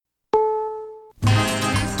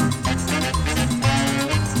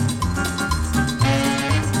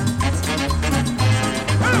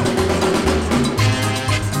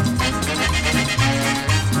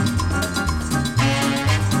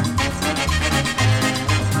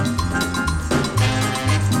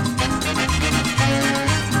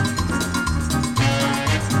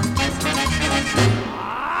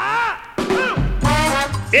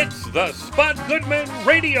Goodman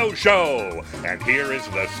Radio Show. And here is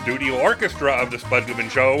the studio orchestra of the Spud Goodman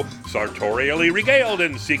Show, sartorially regaled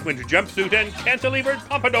in sequined jumpsuit and cantilevered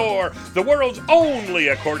pompadour, the world's only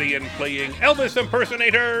accordion-playing Elvis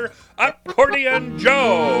impersonator, Accordion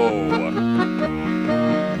Joe.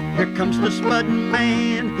 Here comes the Spud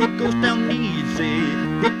Man, he goes down easy.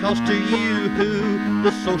 He calls to you, the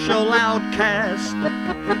social outcast.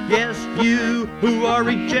 Yes, you who are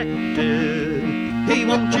rejected. He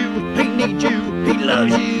wants you, he needs you, he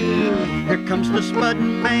loves you. Here comes the Spud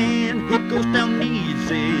Man, he goes down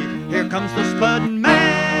easy. Here comes the Spud Man.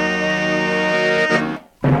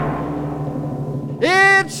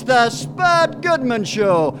 It's the Spud Goodman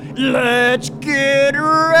Show. Let's get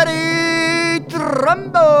ready to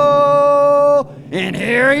rumble. And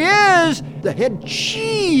here he is, the head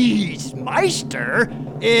cheese meister.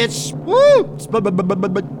 It's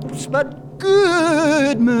Spud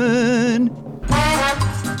Goodman.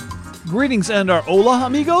 Greetings and hola,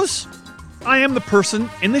 amigos. I am the person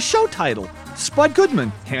in the show title, Spud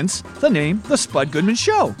Goodman, hence the name, The Spud Goodman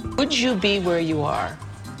Show. Would you be where you are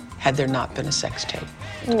had there not been a sex tape?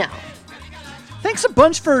 No. Thanks a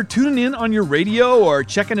bunch for tuning in on your radio or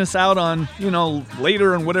checking us out on,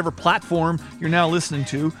 later on whatever platform you're now listening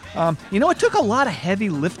to. It took a lot of heavy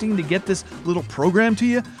lifting to get this little program to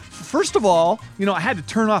you. First of all, I had to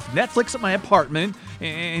turn off Netflix at my apartment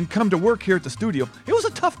and come to work here at the studio. It was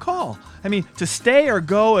a tough call. To stay or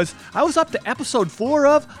go, as I was up to episode 4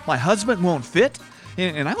 of My Husband Won't Fit,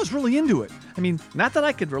 and I was really into it. Not that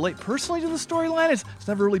I could relate personally to the storyline. It's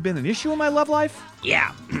never really been an issue in my love life.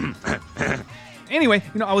 Yeah. Anyway,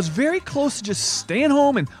 I was very close to just staying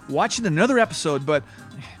home and watching another episode, but,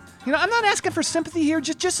 I'm not asking for sympathy here,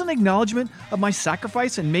 just an acknowledgement of my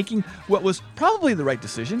sacrifice in making what was probably the right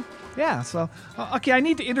decision. Yeah, so, okay, I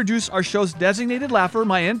need to introduce our show's designated laugher,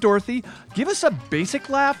 my Aunt Dorothy. Give us a basic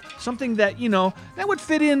laugh, something that, that would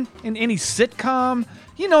fit in any sitcom,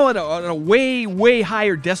 at a way, way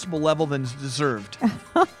higher decibel level than is deserved.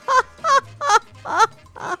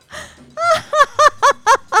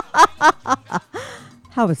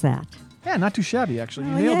 How was that? Yeah, not too shabby, actually.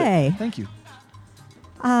 You nailed it. Thank you.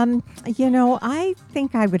 I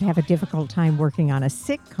think I would have a difficult time working on a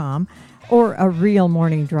sitcom or a real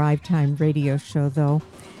morning drive time radio show, though,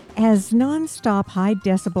 as nonstop high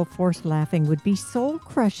decibel forced laughing would be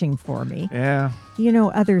soul-crushing for me. Yeah.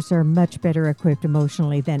 Others are much better equipped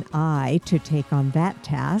emotionally than I to take on that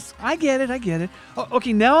task. I get it.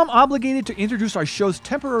 Okay, now I'm obligated to introduce our show's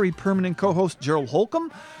temporary permanent co-host, Gerald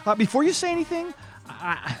Holcomb. Before you say anything,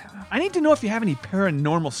 I need to know if you have any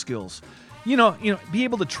paranormal skills. Be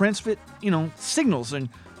able to transmit, signals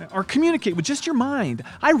or communicate with just your mind.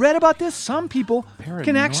 I read about this. Some people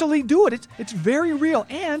can actually do it. It's very real.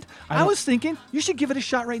 And I was thinking you should give it a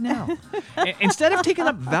shot right now. Instead of taking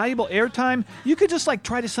up valuable airtime, you could just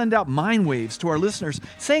try to send out mind waves to our listeners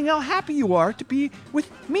saying how happy you are to be with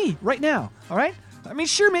me right now. All right?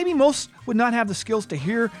 Sure, maybe most would not have the skills to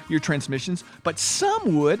hear your transmissions, but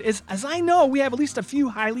some would, as I know we have at least a few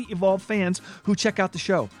highly evolved fans who check out the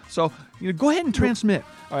show. So, go ahead and transmit.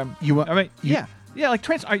 Are you doing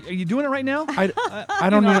it right now? I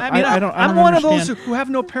don't know. I'm one of those who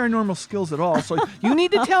have no paranormal skills at all, so you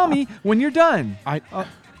need to tell me when you're done. I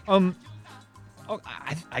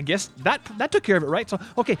guess that took care of it, right? So,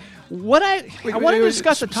 okay, I wanted to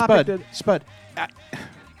discuss a topic Spud,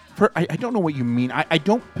 I don't know what you mean. I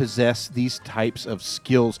don't possess these types of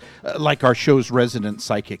skills like our show's resident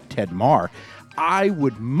psychic, Ted Marr. I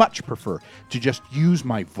would much prefer to just use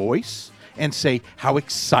my voice and say how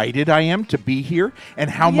excited I am to be here and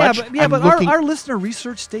how much I'm looking... our listener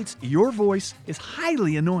research states your voice is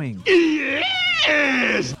highly annoying.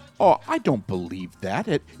 Yes! Oh, I don't believe that.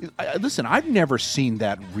 Listen, I've never seen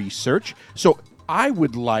that research, so I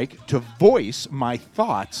would like to voice my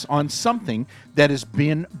thoughts on something that has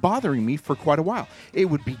been bothering me for quite a while. It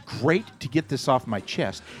would be great to get this off my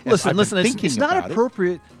chest. Listen, it's not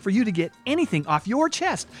appropriate for you to get anything off your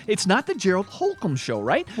chest. It's not the Gerald Holcomb Show,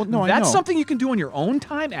 right? Well, no, That's I know. something you can do on your own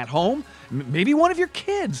time at home. Maybe one of your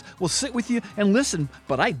kids will sit with you and listen,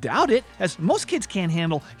 but I doubt it, as most kids can't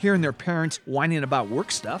handle hearing their parents whining about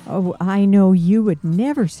work stuff. Oh, I know you would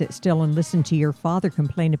never sit still and listen to your father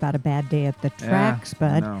complain about a bad day at the track,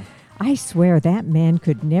 Spud. No. I swear that man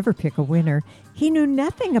could never pick a winner. He knew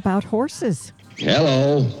nothing about horses.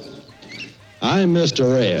 Hello, I'm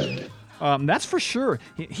Mr. Ed. That's for sure.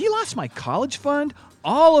 He lost my college fund,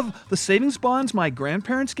 all of the savings bonds my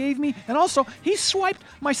grandparents gave me, and also he swiped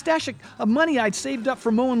my stash of money I'd saved up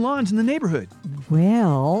for mowing lawns in the neighborhood.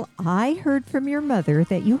 Well, I heard from your mother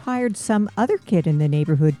that you hired some other kid in the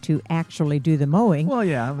neighborhood to actually do the mowing. Well,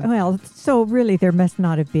 yeah. Well, so really there must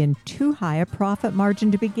not have been too high a profit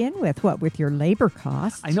margin to begin with, what with your labor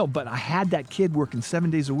costs. I know, but I had that kid working 7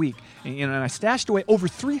 days a week, and I stashed away over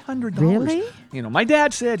 $300. Really? My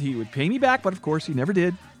dad said he would pay me back, but of course he never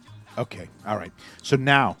did. Okay, all right. So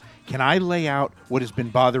now, can I lay out what has been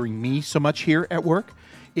bothering me so much here at work?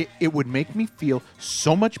 It would make me feel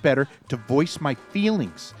so much better to voice my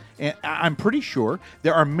feelings. And I'm pretty sure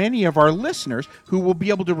there are many of our listeners who will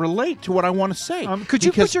be able to relate to what I want to say. Could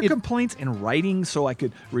you put your complaints in writing so I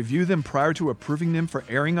could review them prior to approving them for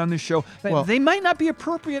airing on the show? Well, they might not be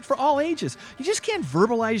appropriate for all ages. You just can't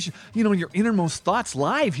verbalize, your innermost thoughts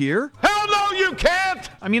live here. Hell no, you can't!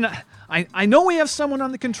 I mean, I know we have someone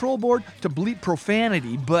on the control board to bleep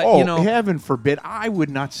profanity, but, heaven forbid, I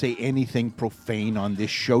would not say anything profane on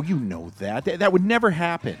this show. You know that. That would never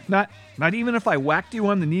happen. Not even if I whacked you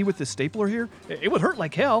on the knee with the stapler here? It would hurt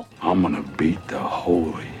like hell. I'm gonna beat the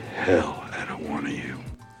holy hell out of one of you.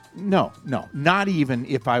 No, not even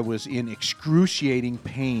if I was in excruciating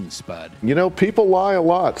pain, Spud. People lie a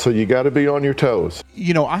lot, so you got to be on your toes.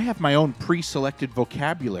 I have my own pre-selected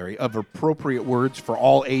vocabulary of appropriate words for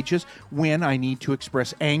all ages when I need to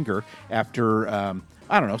express anger after,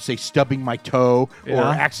 say stubbing my toe or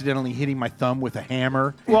accidentally hitting my thumb with a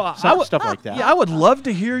hammer. Well, stuff like that. Yeah, I would love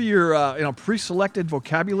to hear your pre-selected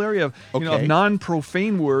vocabulary of of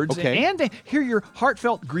non-profane words and to hear your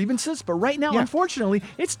heartfelt grievances. But right now, unfortunately,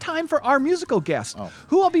 it's time for our musical guest,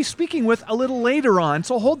 who I'll be speaking with a little later on.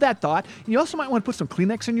 So hold that thought. You also might want to put some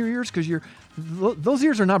Kleenex in your ears because those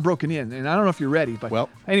ears are not broken in, and I don't know if you're ready. But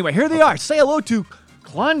anyway, here they are. Say hello to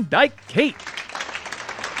Klondike Kate.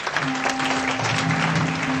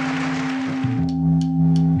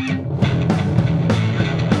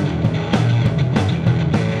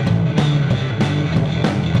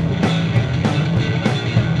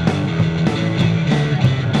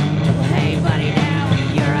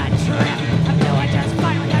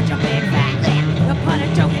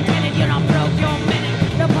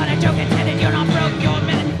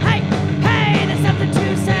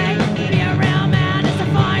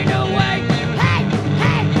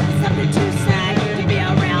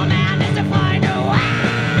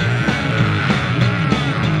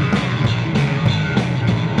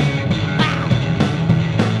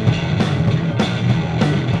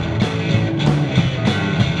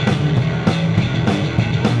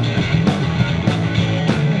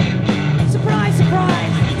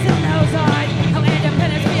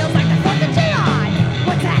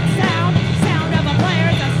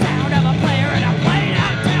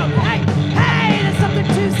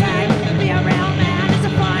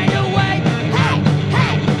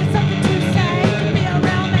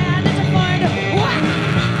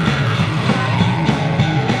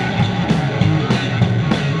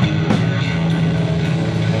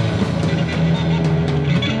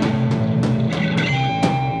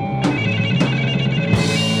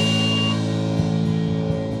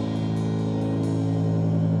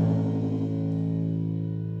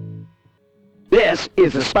 This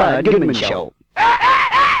is the Spud Goodman Show.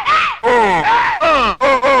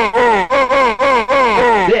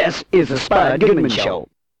 This is the Spud Goodman Show.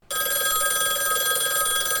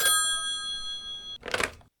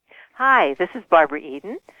 Hi, this is Barbara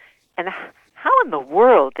Eden, and how in the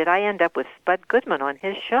world did I end up with Spud Goodman on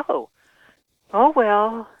his show? Oh,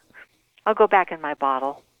 well, I'll go back in my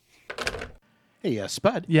bottle. Hey,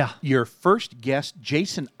 Spud. Yeah? Your first guest,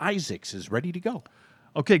 Jason Isaacs, is ready to go.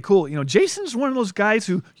 Okay, cool. Jason's one of those guys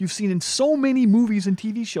who you've seen in so many movies and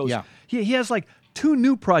TV shows. Yeah. He has like 2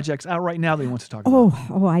 new projects out right now that he wants to talk about.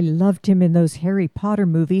 Oh, I loved him in those Harry Potter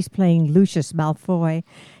movies playing Lucius Malfoy.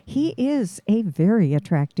 He is a very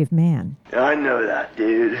attractive man. I know that,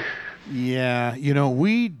 dude. Yeah,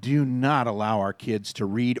 we do not allow our kids to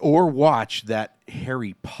read or watch that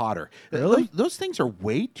Harry Potter. Really? Those things are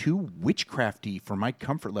way too witchcrafty for my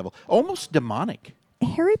comfort level. Almost demonic.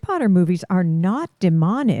 Harry Potter movies are not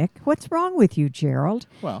demonic. What's wrong with you, Gerald?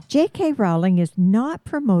 Well, J.K. Rowling is not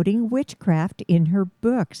promoting witchcraft in her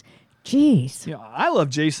books. Jeez. Yeah, I love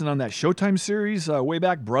Jason on that Showtime series way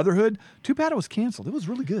back, Brotherhood. Too bad it was canceled. It was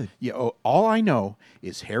really good. Yeah, all I know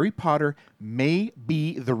is Harry Potter may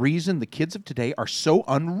be the reason the kids of today are so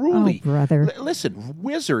unruly. Oh, brother. Listen,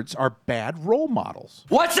 wizards are bad role models.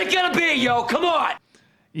 What's it gonna be, yo? Come on!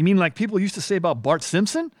 You mean like people used to say about Bart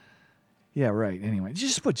Simpson? Yeah, right. Anyway,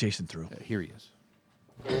 just put Jason through. Here he is.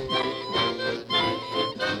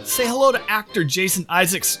 Say hello to actor Jason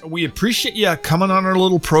Isaacs. We appreciate you coming on our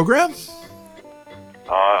little program.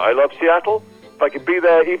 I love Seattle. If I can be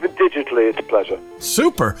there even digitally, it's a pleasure.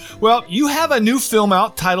 Super. Well, you have a new film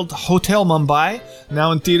out titled Hotel Mumbai,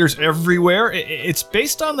 now in theaters everywhere. It's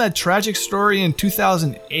based on that tragic story in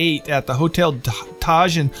 2008 at the Hotel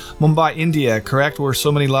Taj in Mumbai, India, correct? Where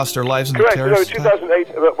so many lost their lives in the terrorist attack? Correct.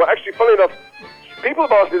 2008. Well, actually, funny enough, people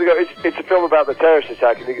have asked me to go, it's a film about the terrorist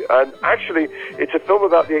attack, and actually, it's a film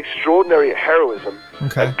about the extraordinary heroism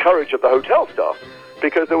and courage of the hotel staff.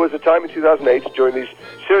 Because there was a time in 2008, during these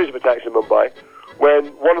series of attacks in Mumbai, when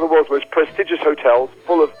one of the world's most prestigious hotels,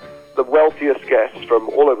 full of the wealthiest guests from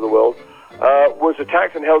all over the world, was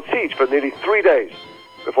attacked and held siege for nearly 3 days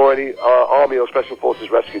before any army or special forces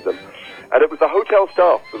rescued them. And it was the hotel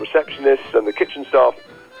staff, the receptionists and the kitchen staff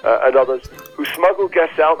and others, who smuggled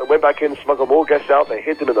guests out and went back in and smuggled more guests out. They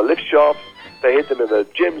hid them in the lift shafts, they hid them in the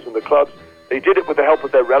gyms and the clubs. They did it with the help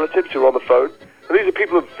of their relatives who were on the phone. And these are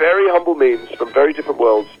people of very humble means from very different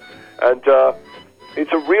worlds. And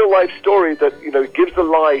it's a real-life story that, gives the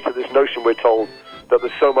lie to this notion we're told that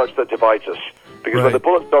there's so much that divides us. Because when the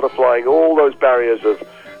bullets started flying, all those barriers of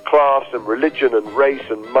class and religion and race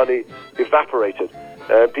and money evaporated.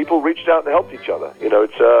 And people reached out and helped each other.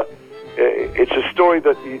 It's a story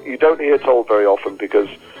that you don't hear told very often because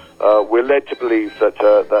we're led to believe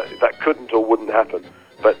that couldn't or wouldn't happen.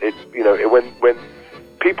 But when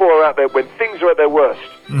people are out there, when things are at their worst,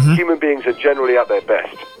 human beings are generally at their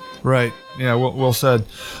best. Right. Yeah, well said.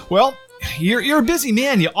 Well, you're a busy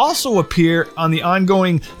man. You also appear on the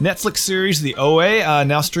ongoing Netflix series, The OA,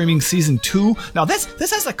 now streaming season 2. Now, this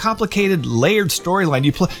has a complicated, layered storyline.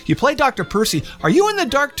 You play Dr. Percy. Are you in the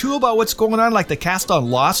dark, too, about what's going on, like the cast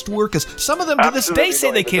on Lost work? Because some of them to this day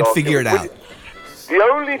say they can't figure it out. The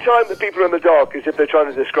only time that people are in the dark is if they're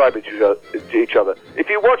trying to describe it to each other. If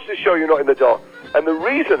you watch the show, you're not in the dark. And the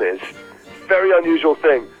reason is, very unusual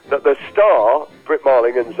thing, that the star, Britt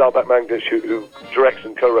Marling and Zalbat Manglish, who directs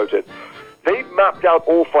and co-wrote it, they mapped out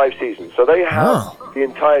all 5 seasons. So they have the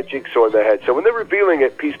entire jigsaw in their head. So when they're revealing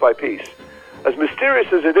it piece by piece, as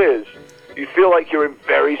mysterious as it is, you feel like you're in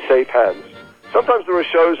very safe hands. Sometimes there are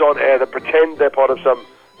shows on air that pretend they're part of some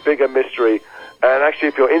bigger mystery, and actually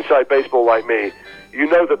if you're inside baseball like me, you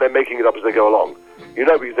know that they're making it up as they go along. You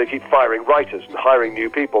know, because they keep firing writers and hiring new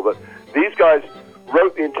people. But these guys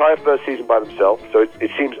wrote the entire first season by themselves, so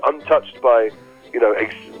it seems untouched by,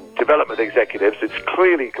 development executives. It's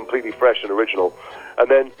clearly completely fresh and original.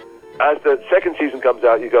 And then, as the second season comes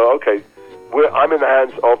out, you go, okay, I'm in the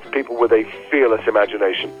hands of people with a fearless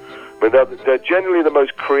imagination. I mean, they're generally the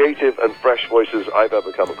most creative and fresh voices I've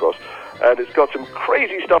ever come across. And it's got some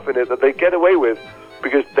crazy stuff in it that they get away with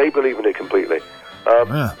because they believe in it completely. So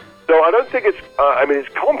I don't think it's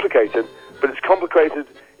complicated, but it's complicated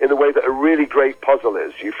in the way that a really great puzzle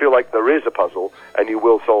is. You feel like there is a puzzle, and you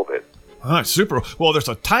will solve it. Oh, super. Well, there's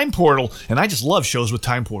a time portal, and I just love shows with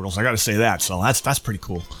time portals. I got to say that, so that's pretty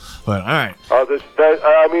cool. But, all right. I don't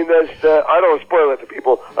want to spoil it for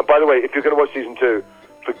people. And by the way, if you're going to watch season 2,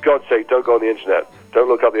 for God's sake, don't go on the internet. Don't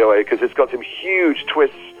look up the OA, because it's got some huge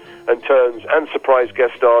twists and turns and surprise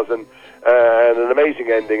guest stars and an amazing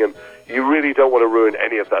ending, and you really don't want to ruin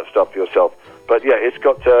any of that stuff for yourself. But yeah, it's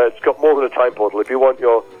got more than a time portal. If you want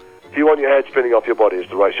your head spinning off your body, it's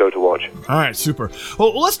the right show to watch. All right, super.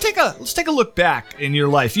 Well, let's take a look back in your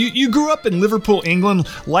life. You grew up in Liverpool, England.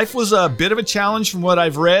 Life was a bit of a challenge from what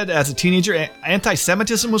I've read as a teenager.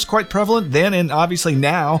 Anti-Semitism was quite prevalent then, and obviously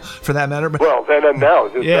now, for that matter. Well, then and now,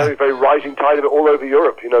 there's a very, very rising tide of it all over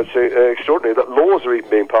Europe. It's extraordinary that laws are even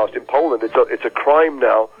being passed in Poland. It's a crime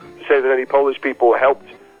now to say that any Polish people helped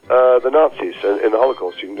the Nazis in the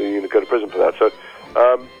Holocaust. You can go to prison for that. So.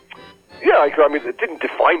 It didn't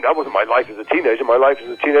define, that wasn't my life as a teenager. My life as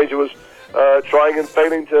a teenager was trying and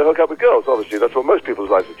failing to hook up with girls, obviously. That's what most people's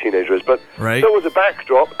lives as a teenager is. But there was a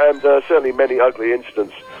backdrop, and certainly many ugly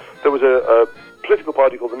incidents. There was a political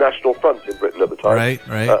party called the National Front in Britain at the time.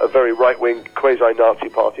 Right. A very right-wing, quasi-Nazi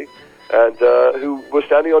party, and who were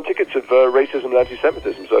standing on tickets of racism and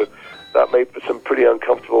anti-Semitism. So that made for some pretty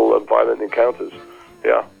uncomfortable and violent encounters.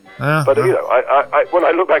 Yeah. But, I when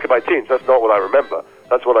I look back at my teens, that's not what I remember.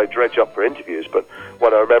 That's what I dredge up for interviews. But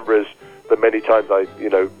what I remember is that many times I,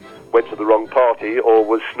 went to the wrong party or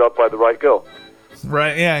was snubbed by the right girl.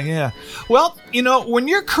 Right, yeah. Well, when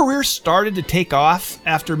your career started to take off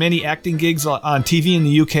after many acting gigs on TV in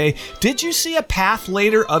the UK, did you see a path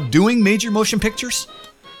later of doing major motion pictures?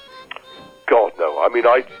 God, no. I mean,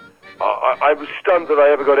 I was stunned that I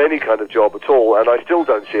ever got any kind of job at all, and I still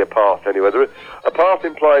don't see a path anywhere. A path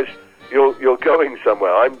implies you're going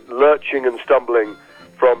somewhere. I'm lurching and stumbling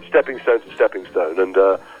from stepping stone to stepping stone, and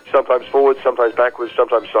sometimes forwards, sometimes backwards,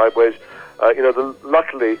 sometimes sideways.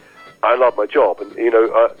 Luckily, I love my job, and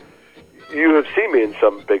you have seen me in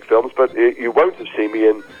some big films, but you won't have seen me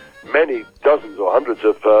in many dozens or hundreds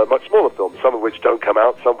of much smaller films, some of which don't come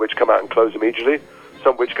out, some of which come out and close immediately,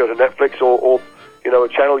 some of which go to Netflix or a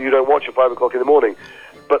channel you don't watch at 5 o'clock in the morning.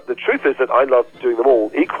 But the truth is that I love doing them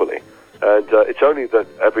all equally, and it's only that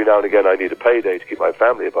every now and again I need a payday to keep my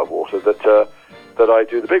family above water that I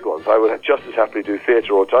do the big ones. I would just as happily do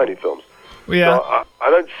theatre or tiny films. Yeah. So I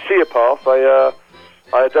don't see a path.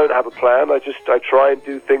 I don't have a plan. I try and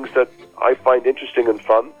do things that I find interesting and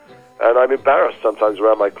fun, and I'm embarrassed sometimes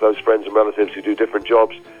around my close friends and relatives who do different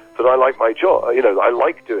jobs that I like my job. I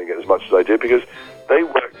like doing it as much as I do because they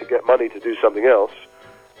work to get money to do something else.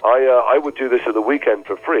 I would do this at the weekend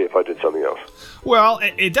for free if I did something else. Well,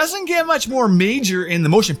 it doesn't get much more major in the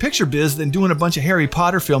motion picture biz than doing a bunch of Harry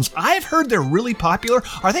Potter films. I've heard they're really popular.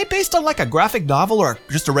 Are they based on like a graphic novel or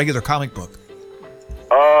just a regular comic book?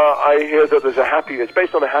 I hear that it's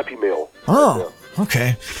based on a Happy Meal. Oh,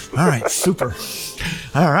 okay. All right, super.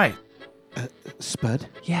 All right. Spud?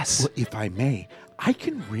 Yes. Well, if I may, I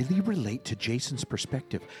can really relate to Jason's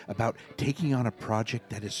perspective about taking on a project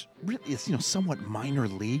that is really, somewhat minor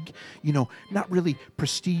league, not really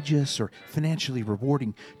prestigious or financially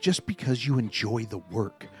rewarding, just because you enjoy the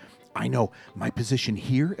work. I know my position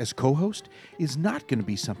here as co-host is not going to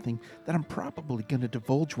be something that I'm probably going to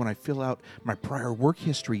divulge when I fill out my prior work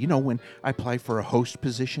history, when I apply for a host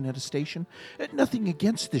position at a station. Nothing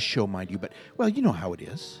against this show, mind you, but, well, you know how it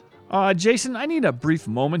is. Jason, I need a brief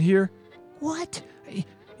moment here. What?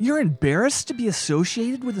 You're embarrassed to be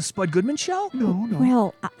associated with the Spud Goodman Show? No.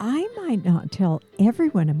 Well, I might not tell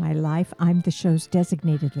everyone in my life I'm the show's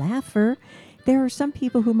designated laugher. There are some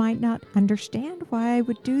people who might not understand why I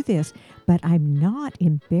would do this, but I'm not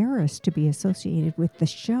embarrassed to be associated with the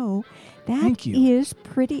show. That is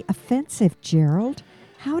pretty offensive, Gerald.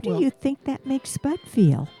 How do you think that makes Spud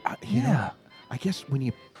feel? I guess when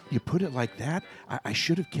you put it like that, I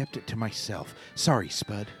should have kept it to myself. Sorry,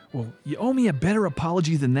 Spud. Well, you owe me a better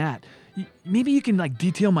apology than that. Maybe you can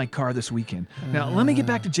detail my car this weekend. Now, let me get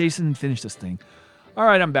back to Jason and finish this thing. All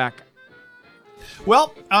right, I'm back.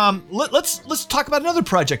 Well, let's talk about another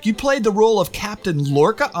project. You played the role of Captain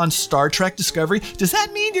Lorca on Star Trek Discovery. Does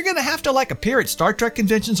that mean you're going to have to appear at Star Trek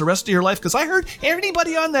conventions the rest of your life? Because I heard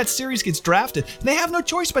anybody on that series gets drafted. And they have no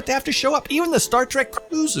choice but to have to show up, even the Star Trek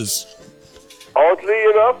cruises. Oddly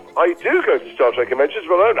enough, I do go to Star Trek conventions,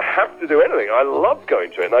 but I don't have to do anything. I love going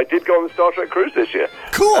to it, and I did go on the Star Trek cruise this year.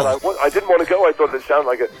 Cool. And I didn't want to go. I thought it sounded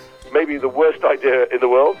like maybe the worst idea in the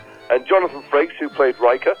world. And Jonathan Frakes, who played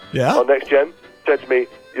Riker on Next Gen, said to me,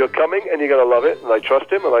 "You're coming, and you're going to love it." And I trust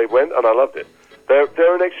him, and I went, and I loved it.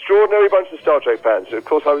 They're an extraordinary bunch of Star Trek fans. Of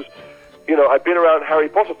course, I've been around Harry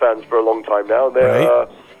Potter fans for a long time now, and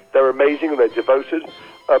they're amazing and they're devoted.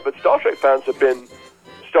 But Star Trek fans have been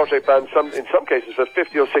Star Trek fans in some cases for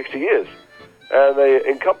 50 or 60 years, and they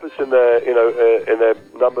encompass in their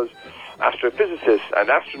numbers astrophysicists and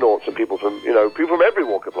astronauts and people from every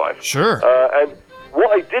walk of life. Sure. And what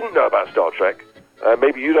I didn't know about Star Trek,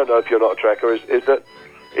 maybe you don't know if you're not a Trekker, is that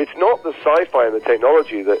it's not the sci-fi and the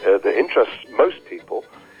technology that interests most people.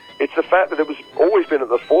 It's the fact that it was always been at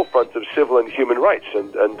the forefront of civil and human rights,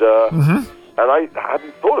 and I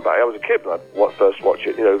hadn't thought about it. I was a kid when I first watched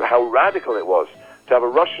it. How radical it was to have a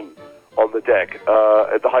Russian on the deck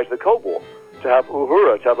at the height of the Cold War, to have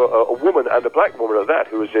Uhura, to have a woman and a black woman at that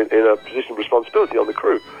who was in a position of responsibility on the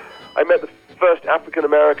crew. I met the first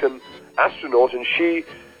African-American astronaut, and she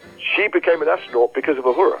became an astronaut because of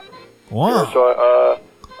Uhura. Wow.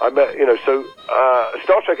 I met,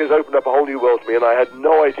 Star Trek has opened up a whole new world to me, and I had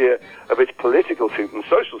no idea of its political and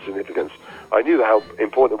social significance. I knew how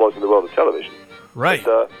important it was in the world of television. Right.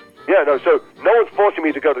 But, so no one's forcing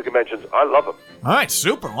me to go to conventions. I love them. All right,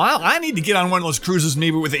 super. Well, I need to get on one of those cruises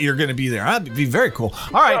maybe with it. You're going to be there. That'd be very cool.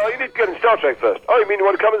 All right. No, you need to get in Star Trek first. Oh, you mean you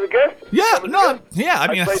want to come as a guest? Yeah,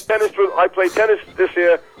 I played tennis this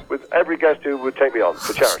year with every guest who would take me on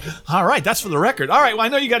for charity. All right, that's for the record. All right, well, I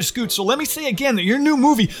know you got to scoot, so let me say again that your new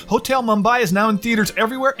movie, Hotel Mumbai, is now in theaters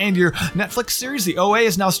everywhere, and your Netflix series, The OA,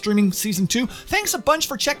 is now streaming season 2. Thanks a bunch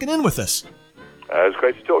for checking in with us. It was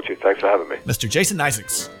great to talk to you. Thanks for having me. Mr. Jason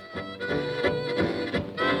Isaacs.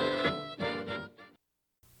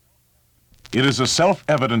 It is a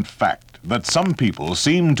self-evident fact that some people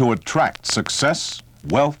seem to attract success,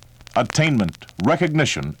 wealth, attainment,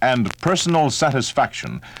 recognition, and personal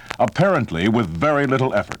satisfaction, apparently with very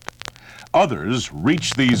little effort. Others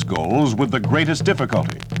reach these goals with the greatest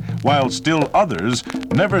difficulty, while still others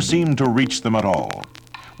never seem to reach them at all.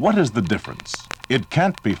 What is the difference? It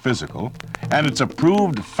can't be physical, and it's a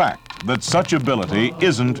proved fact that such ability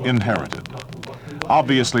isn't inherited.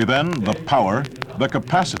 Obviously, then, the power, the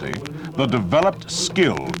capacity, the developed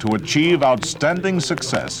skill to achieve outstanding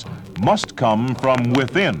success must come from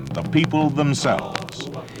within the people themselves.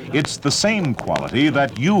 It's the same quality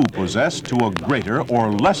that you possess to a greater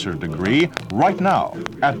or lesser degree right now,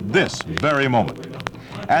 at this very moment.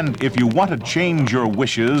 And if you want to change your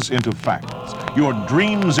wishes into facts, your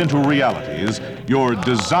dreams into realities, your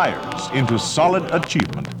desires into solid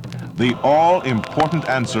achievement, the all-important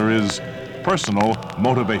answer is personal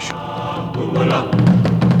motivation.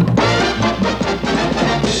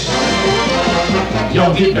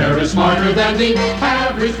 Yogi Bear is smarter than the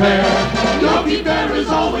average bear. Yogi Bear is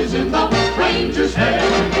always in the ranger's hair.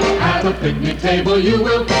 At a picnic table you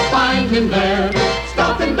will find him there.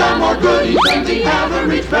 Stuffing dumb or goodies than the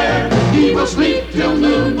average bear. He will sleep till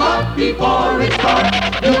noon, but before it's dark,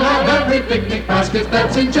 he'll have every picnic basket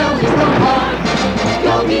that's in Jelly's park.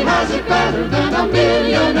 Yogi has it better than a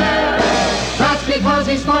millionaire. That's because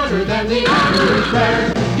he's smarter than the average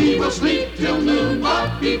bear. He will sleep till noon,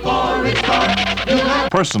 but before it's dark, he'll have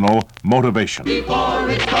personal motivation. Before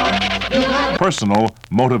it's dark, he'll have personal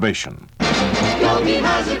motivation. Yogi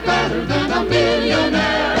has it better than a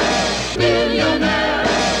millionaire. Millionaire,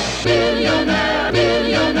 millionaire,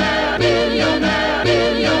 millionaire, millionaire,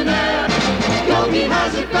 millionaire. Yogi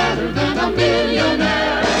has it better than a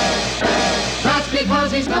millionaire. That's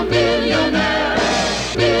because he's a millionaire.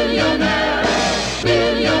 Millionaire,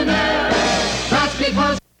 millionaire. That's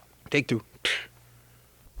because. Take two.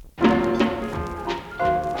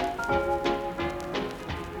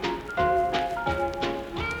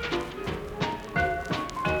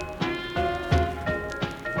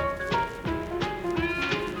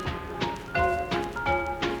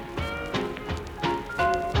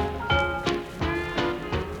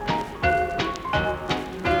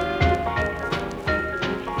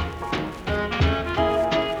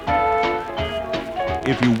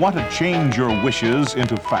 If you want to change your wishes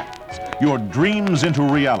into facts, your dreams into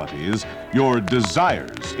realities, your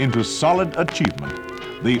desires into solid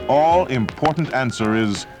achievement, the all-important answer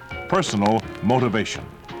is personal motivation.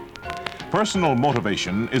 Personal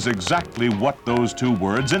motivation is exactly what those two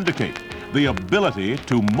words indicate, the ability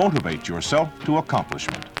to motivate yourself to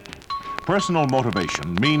accomplishment. Personal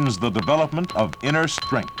motivation means the development of inner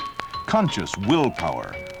strength, conscious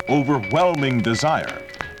willpower, overwhelming desire,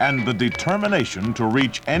 and the determination to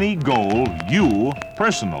reach any goal you,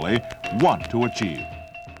 personally, want to achieve.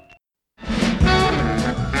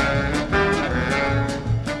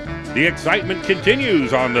 The excitement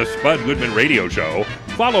continues on the Spud Goodman Radio Show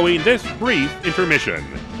following this brief intermission.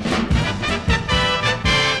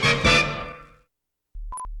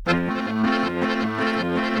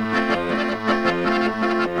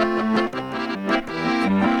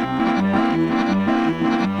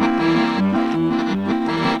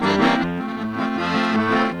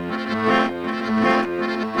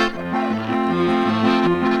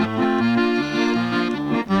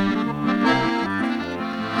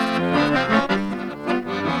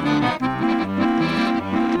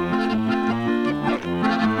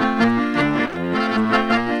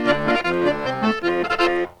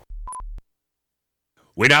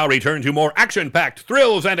 We now return to more action-packed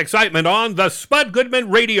thrills and excitement on the Spud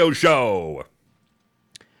Goodman Radio Show.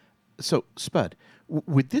 So, Spud,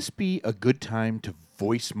 would this be a good time to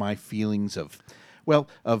voice my feelings of, well,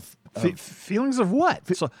 feelings of what?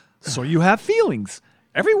 So you have feelings.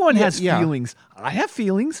 Everyone has feelings. I have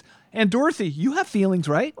feelings. And Dorothy, you have feelings,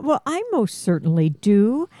 right? Well, I most certainly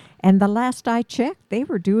do. And the last I checked, they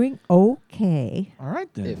were doing okay. All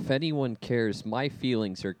right, then. If anyone cares, my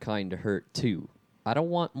feelings are kind of hurt, too. I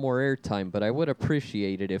don't want more airtime, but I would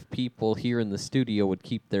appreciate it if people here in the studio would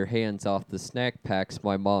keep their hands off the snack packs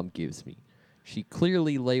my mom gives me. She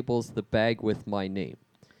clearly labels the bag with my name.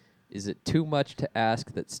 Is it too much to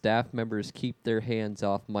ask that staff members keep their hands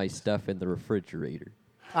off my stuff in the refrigerator?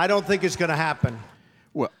 I don't think it's going to happen.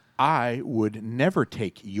 Well, I would never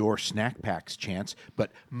take your snack packs chance,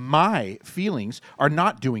 but my feelings are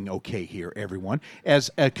not doing okay here, everyone.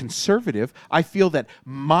 As a conservative, I feel that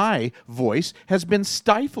my voice has been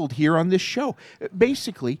stifled here on this show.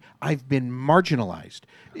 Basically, I've been marginalized.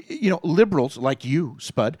 You know, liberals like you,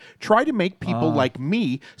 Spud, try to make people like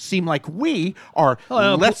me seem like we are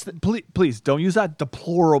less than... Please, don't use that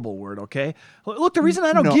deplorable word, okay? Look, the reason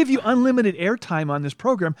I don't give you unlimited airtime on this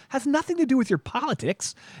program has nothing to do with your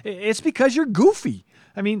politics. It's because you're goofy.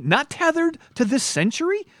 I mean, not tethered to this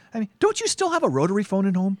century. I mean, don't you still have a rotary phone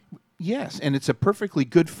at home? Yes, and it's a perfectly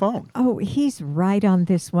good phone. Oh, he's right on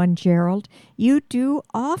this one, Gerald. You do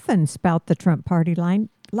often spout the Trump party line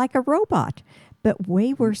like a robot. But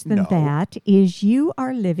way worse than No. that is you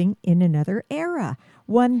are living in another era,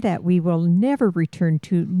 one that we will never return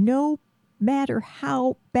to, no matter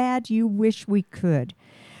how bad you wish we could.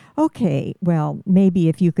 Okay, well, maybe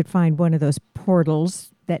if you could find one of those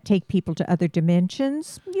portals that take people to other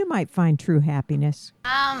dimensions, you might find true happiness.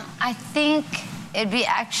 I think it'd be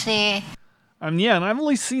actually... Yeah, and I've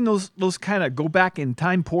only seen those kind of go back in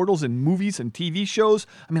time portals in movies and TV shows.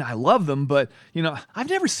 I mean, I love them, but, I've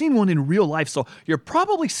never seen one in real life, so you're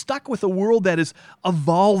probably stuck with a world that is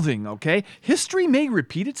evolving, okay? History may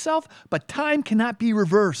repeat itself, but time cannot be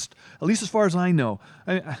reversed, at least as far as I know.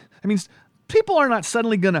 I mean, people are not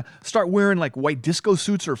suddenly going to start wearing, like, white disco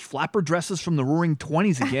suits or flapper dresses from the Roaring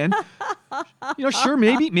 '20s again. Sure,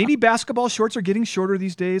 maybe basketball shorts are getting shorter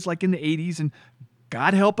these days, like in the '80s, and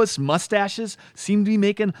God help us, mustaches seem to be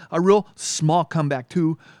making a real small comeback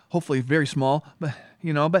too. Hopefully very small, but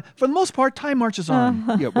for the most part, time marches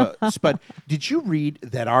on. Yeah, well, Spud, did you read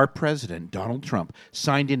that our president, Donald Trump,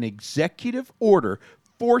 signed an executive order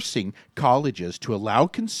forcing colleges to allow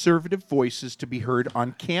conservative voices to be heard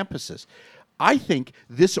on campuses? I think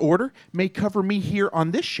this order may cover me here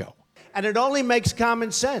on this show. And it only makes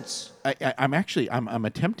common sense. I'm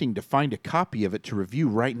attempting to find a copy of it to review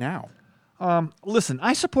right now. Listen,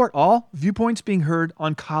 I support all viewpoints being heard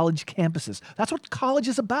on college campuses. That's what college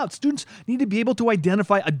is about. Students need to be able to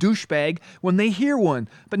identify a douchebag when they hear one,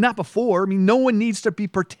 but not before. I mean, no one needs to be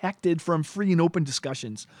protected from free and open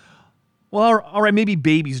discussions. Well, all right, maybe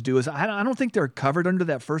babies do. I don't think they're covered under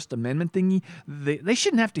that First Amendment thingy. They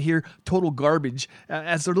shouldn't have to hear total garbage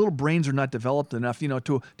as their little brains are not developed enough,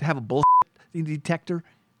 to have a bullshit detector.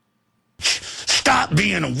 Stop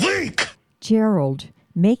being weak! Gerald,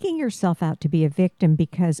 making yourself out to be a victim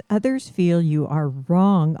because others feel you are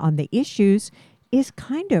wrong on the issues is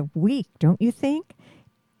kind of weak, don't you think?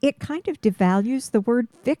 It kind of devalues the word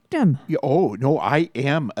victim. Yeah, oh, no, I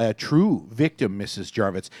am a true victim, Mrs.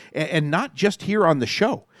 Jarvitz, and not just here on the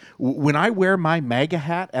show. When I wear my MAGA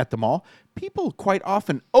hat at the mall, people quite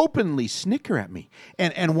often openly snicker at me.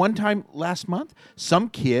 And one time last month, some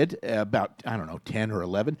kid, about, 10 or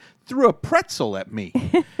 11, threw a pretzel at me.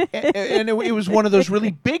 and it was one of those really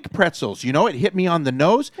big pretzels, it hit me on the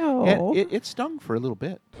nose, and it stung for a little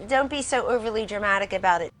bit. Don't be so overly dramatic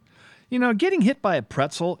about it. Getting hit by a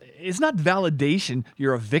pretzel is not validation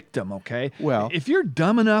you're a victim, okay? Well, if you're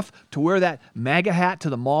dumb enough to wear that MAGA hat to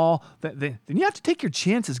the mall, then you have to take your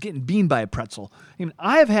chances getting beaned by a pretzel.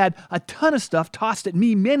 I have had a ton of stuff tossed at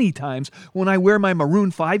me many times when I wear my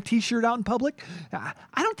Maroon 5 t-shirt out in public. I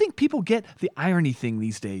don't think people get the irony thing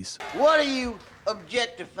these days. What are you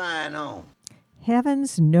objectifying on?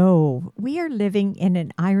 Heavens, no. We are living in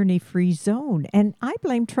an irony-free zone, and I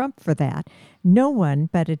blame Trump for that. No one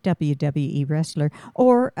but a WWE wrestler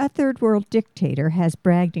or a third-world dictator has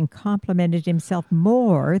bragged and complimented himself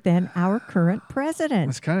more than our current president.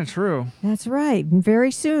 That's kind of true. That's right. And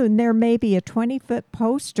very soon, there may be a 20-foot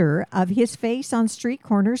poster of his face on street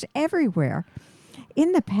corners everywhere.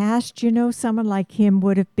 In the past, someone like him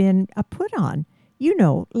would have been a put-on.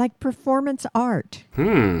 Like performance art.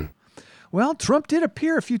 Well, Trump did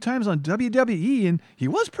appear a few times on WWE, and he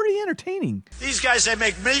was pretty entertaining. These guys, they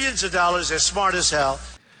make millions of dollars. They're smart as hell.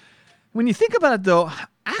 When you think about it, though,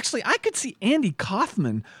 actually, I could see Andy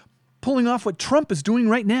Kaufman pulling off what Trump is doing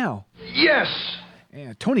right now. Yes!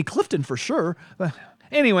 Yeah, Tony Clifton for sure. But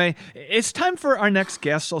anyway, it's time for our next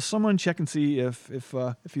guest, so someone check and see if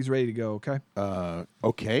he's ready to go, okay?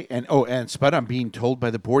 Okay. And Spud, I'm being told by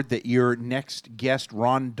the board that your next guest,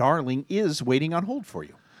 Ron Darling, is waiting on hold for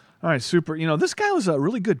you. All right, super. This guy was a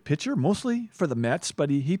really good pitcher, mostly for the Mets,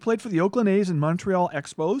 but he played for the Oakland A's and Montreal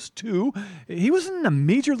Expos, too. He was in the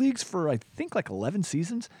major leagues for, I think, like 11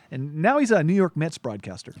 seasons, and now he's a New York Mets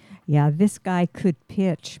broadcaster. Yeah, this guy could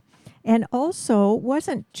pitch. And also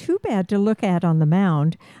wasn't too bad to look at on the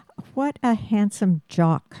mound. What a handsome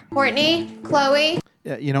jock. Courtney, Chloe.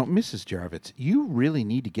 Mrs. Jarvitz, you really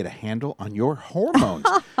need to get a handle on your hormones.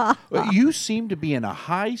 You seem to be in a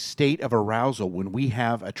high state of arousal when we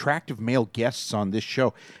have attractive male guests on this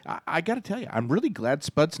show. I got to tell you, I'm really glad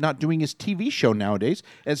Spud's not doing his TV show nowadays,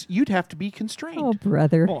 as you'd have to be constrained. Oh,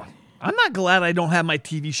 brother. Oh, I'm not glad I don't have my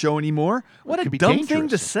TV show anymore. What a dumb thing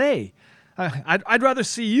to say. I'd rather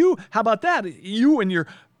see you. How about that? You and your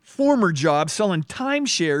former job selling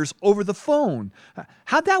timeshares over the phone.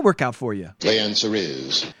 How'd that work out for you? The answer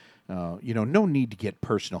is... no need to get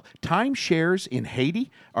personal. Timeshares in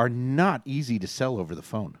Haiti are not easy to sell over the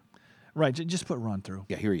phone. Right, just put Ron through.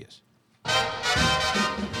 Yeah, here he is.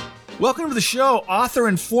 Welcome to the show, author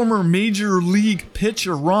and former Major League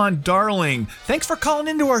pitcher Ron Darling. Thanks for calling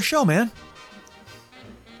into our show, man.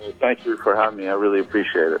 Thank you for having me. I really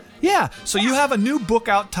appreciate it. Yeah, so you have a new book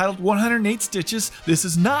out titled 108 Stitches. This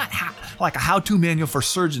is not like a how-to manual for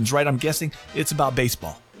surgeons, right? I'm guessing it's about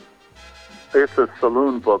baseball. It's a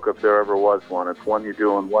saloon book if there ever was one. It's one you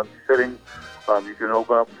do in one sitting. You can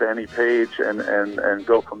open up to any page and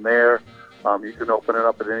go from there. You can open it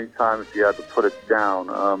up at any time if you had to put it down.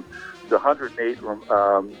 The 108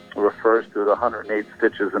 refers to the 108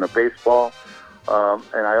 stitches in a baseball.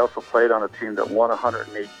 And I also played on a team that won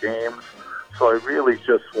 108 games. So I really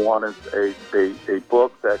just wanted a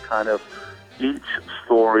book that kind of each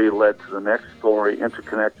story led to the next story,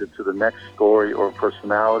 interconnected to the next story or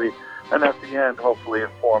personality. And at the end, hopefully it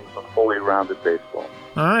forms a fully rounded baseball.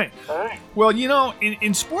 All right. Well, you know,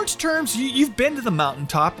 in sports terms, you've been to the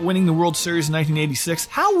mountaintop, winning the World Series in 1986.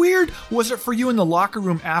 How weird was it for you in the locker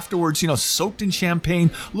room afterwards, you know, soaked in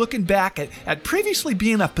champagne, looking back at previously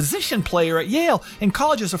being a position player at Yale in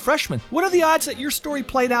college as a freshman? What are the odds that your story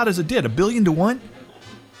played out as it did, 1,000,000,000 to 1?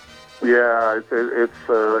 Yeah, it's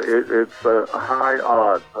high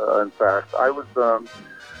odds. In fact, I was,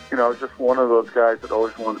 just one of those guys that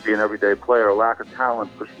always wanted to be an everyday player. A lack of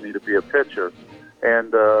talent pushed me to be a pitcher.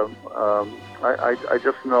 And I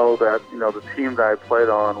just know that, the team that I played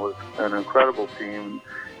on was an incredible team.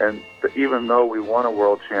 And even though we won a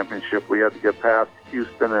world championship, we had to get past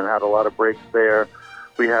Houston and had a lot of breaks there.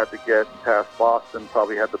 We had to get past Boston,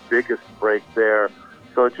 probably had the biggest break there.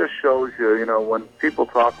 So it just shows you, when people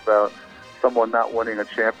talk about someone not winning a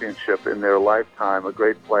championship in their lifetime, a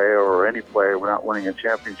great player or any player not winning a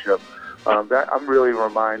championship, that I'm really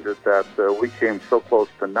reminded that we came so close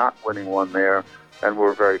to not winning one there. And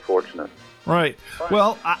we're very fortunate. Right.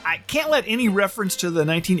 Well, I can't let any reference to the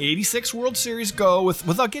 1986 World Series go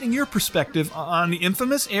without getting your perspective on the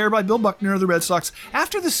infamous error by Bill Buckner of the Red Sox.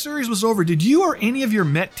 After the series was over, did you or any of your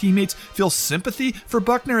Met teammates feel sympathy for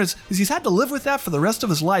Buckner as he's had to live with that for the rest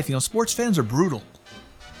of his life? Sports fans are brutal.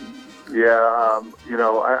 Yeah,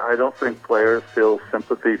 I don't think players feel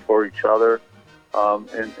sympathy for each other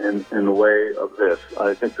in the way of this.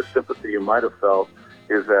 I think the sympathy you might have felt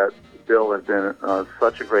is that Bill had been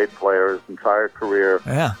such a great player his entire career.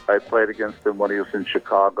 Yeah. I played against him when he was in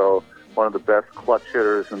Chicago, one of the best clutch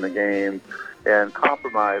hitters in the game, and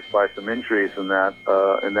compromised by some injuries in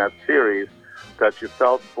that series that you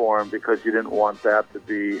felt for him because you didn't want that to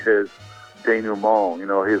be his denouement,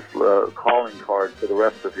 his calling card for the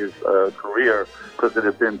rest of his career because it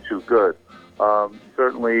had been too good.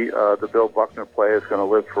 Certainly, the Bill Buckner play is going to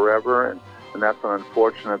live forever, and that's an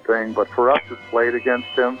unfortunate thing. But for us who played against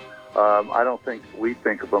him, I don't think we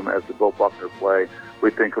think of him as the Bill Buckner play. We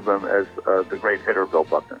think of him as the great hitter, Bill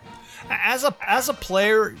Buckner. As a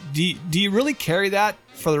player, do you really carry that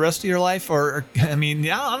for the rest of your life? Or I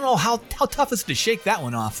don't know how tough is it to shake that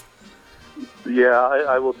one off. Yeah,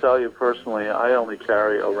 I will tell you personally, I only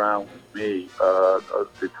carry around with me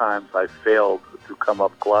the times I failed to come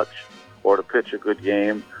up clutch or to pitch a good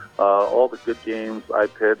game. All the good games I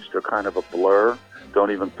pitched are kind of a blur.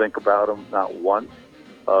 Don't even think about them, not once.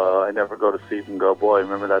 I never go to seat and go, boy,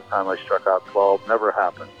 remember that time I struck out 12? Never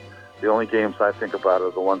happened. The only games I think about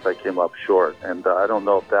are the ones I came up short. And I don't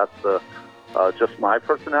know if that's just my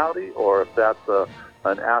personality or if that's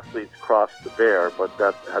an athlete's cross to bear, but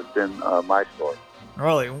that has been my story.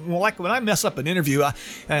 Really? Well, like when I mess up an interview,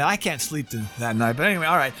 I can't sleep that night. But anyway,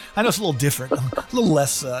 all right. I know it's a little different, a little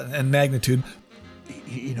less in magnitude.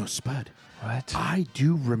 Spud. What? I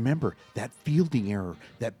do remember that fielding error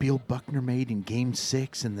that Bill Buckner made in Game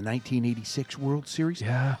 6 in the 1986 World Series.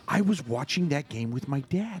 Yeah. I was watching that game with my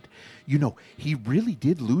dad. He really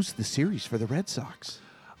did lose the series for the Red Sox.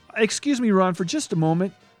 Excuse me, Ron, for just a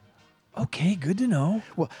moment. Okay, good to know.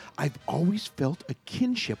 Well, I've always felt a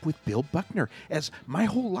kinship with Bill Buckner, as my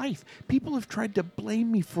whole life people have tried to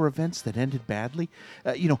blame me for events that ended badly.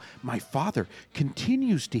 My father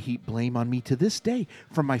continues to heap blame on me to this day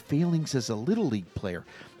for my failings as a Little League player.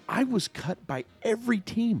 I was cut by every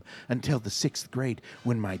team until the 6th grade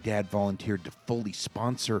when my dad volunteered to fully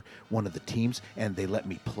sponsor one of the teams and they let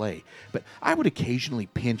me play. But I would occasionally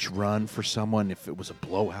pinch run for someone if it was a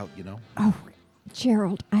blowout, Oh,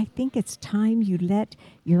 Gerald, I think it's time you let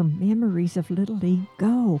your memories of Little League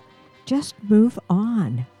go. Just move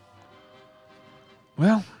on.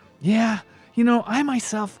 Well, yeah, I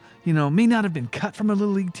myself, may not have been cut from a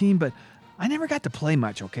Little League team, but I never got to play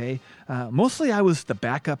much, okay? Mostly I was the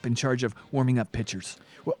backup in charge of warming up pitchers.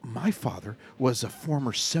 Well, my father was a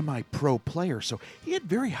former semi-pro player, so he had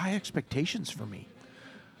very high expectations for me.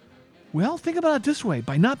 Well, think about it this way.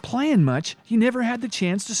 By not playing much, you never had the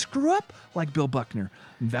chance to screw up like Bill Buckner.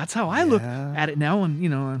 That's how I look at it now.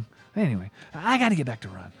 And, anyway, I got to get back to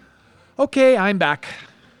Ron. Okay, I'm back.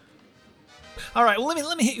 All right, well,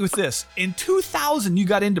 let me hit you with this. In 2000, you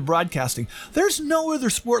got into broadcasting. There's no other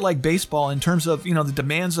sport like baseball in terms of, the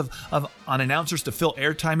demands on announcers to fill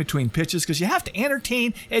airtime between pitches, because you have to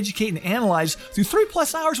entertain, educate, and analyze through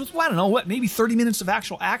 3+ hours with, maybe 30 minutes of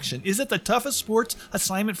actual action. Is it the toughest sports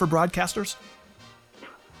assignment for broadcasters?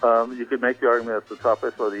 You could make the argument it's the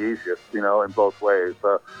toughest or the easiest, in both ways.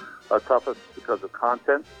 Toughest because of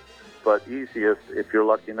content, but easiest if you're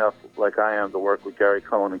lucky enough, like I am, to work with Gary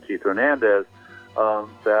Cohen and Keith Hernandez.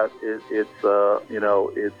 It's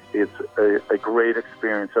a great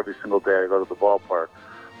experience every single day I go to the ballpark.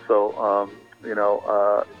 So,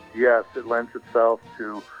 yes, it lends itself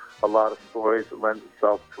to a lot of stories. It lends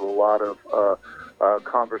itself to a lot of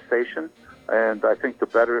conversation. And I think the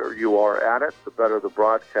better you are at it, the better the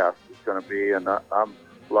broadcast is going to be. And I'm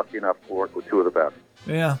lucky enough to work with two of the best.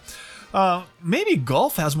 Yeah. Maybe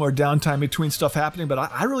golf has more downtime between stuff happening, but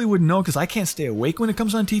I really wouldn't know because I can't stay awake when it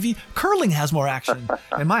comes on TV. Curling has more action,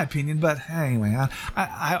 in my opinion. But anyway,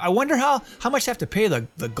 I wonder how much they have to pay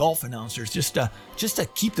the golf announcers just to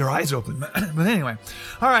keep their eyes open. But anyway,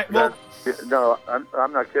 all right. Well, no,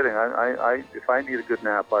 I'm not kidding. I if I need a good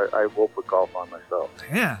nap, I will put golf on myself.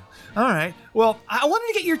 Yeah. All right. Well, I wanted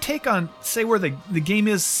to get your take on, say, where the game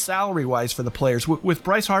is salary-wise for the players. With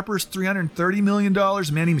Bryce Harper's $330 million,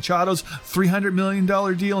 Manny Machado's $300 million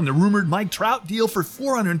deal, and the rumored Mike Trout deal for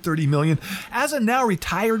 $430 million. As a now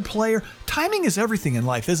retired player, timing is everything in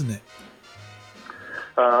life, isn't it?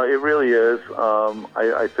 It really is.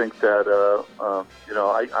 I think that,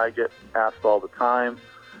 I get asked all the time,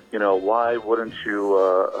 why wouldn't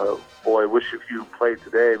you, boy, wish if you played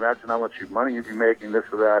today. Imagine how much money you'd be making, this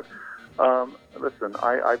or that. Listen,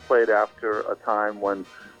 I played after a time when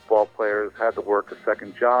ball players had to work a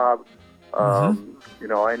second job.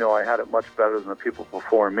 I know I had it much better than the people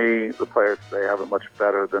before me. The players today have it much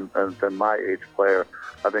better than my age player.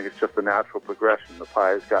 I think it's just a natural progression. The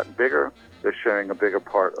pie has gotten bigger. They're sharing a bigger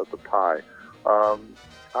part of the pie.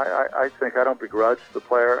 I think I don't begrudge the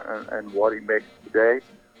player and what he makes today.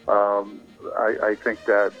 I think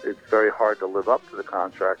that it's very hard to live up to the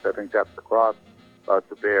contract. I think that's the cross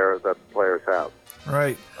to bear that the players have.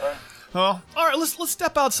 Right. Well, all right, let's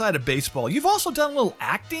step outside of baseball. You've also done a little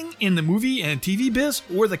acting in the movie and TV biz.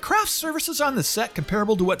 Were the craft services on the set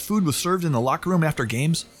comparable to what food was served in the locker room after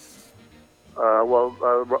games?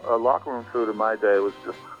 Locker room food in my day was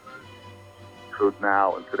just food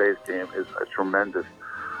now in today's game is tremendous.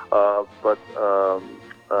 But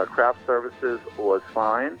craft services was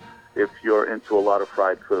fine if you're into a lot of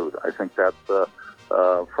fried food. I think that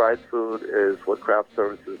fried food is what craft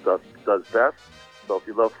services does best. So if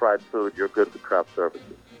you love fried food, you're good with craft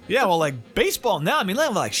services. Yeah, well, like baseball now, I mean, they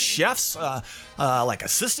have like chefs, like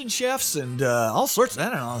assistant chefs and all sorts. I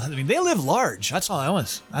don't know. I mean, they live large. That's what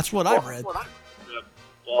I've read.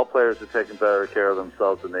 Ball players are taking better care of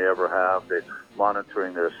themselves than they ever have. They're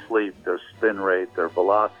monitoring their sleep, their spin rate, their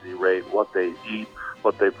velocity rate, what they eat,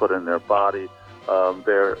 what they put in their body.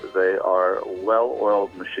 They are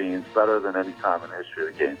well-oiled machines, better than any time in the history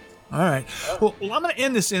of the game. All right. Well, I'm going to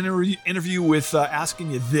end this interview with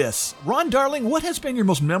asking you this. Ron Darling, what has been your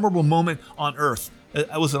most memorable moment on Earth?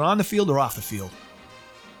 Was it on the field or off the field?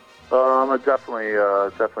 Definitely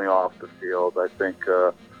off the field. I think,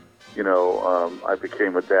 I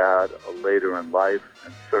became a dad later in life,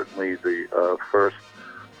 and certainly the first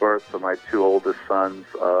births of my two oldest sons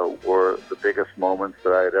were the biggest moments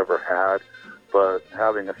that I had ever had. But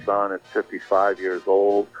having a son at 55 years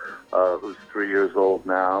old, who's 3 years old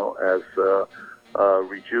now, has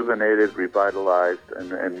rejuvenated, revitalized,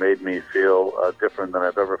 and made me feel different than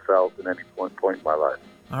I've ever felt at any point in my life.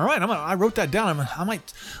 All right, I wrote that down. I might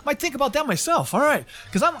think about that myself. All right,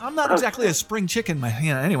 because I'm not exactly a spring chicken.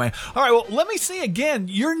 Anyway. All right, well, let me say again,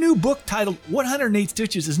 your new book titled 108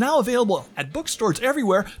 Stitches is now available at bookstores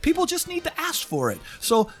everywhere. People just need to ask for it.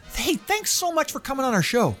 So, hey, thanks so much for coming on our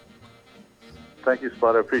show. Thank you,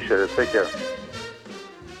 Spud. I appreciate it. Take care.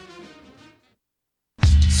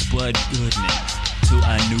 Spud Goodman to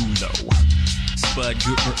a new low. Spud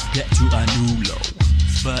Goodman get to a new low.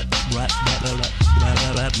 Spud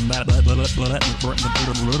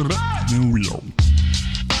new low.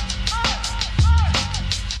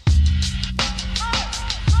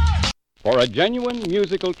 For a genuine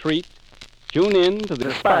musical treat, tune in to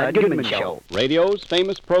the Spud Goodman Show, radio's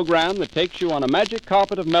famous program that takes you on a magic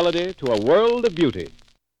carpet of melody to a world of beauty.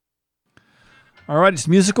 All right, it's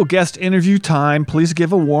musical guest interview time. Please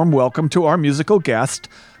give a warm welcome to our musical guest,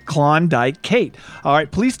 Klondike Kate. All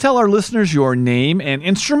right, please tell our listeners your name and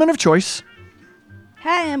instrument of choice.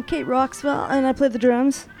 Hi, I'm Kate Roxwell, and I play the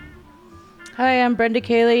drums. Hi, I'm Brenda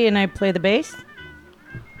Cayley, and I play the bass.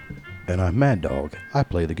 And I'm Mad Dog. I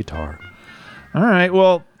play the guitar. All right.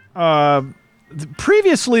 Well,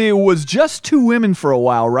 previously it was just 2 women for a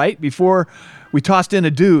while, right? Before we tossed in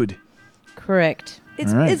a dude. Correct.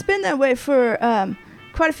 It's been that way for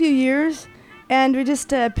quite a few years, and we just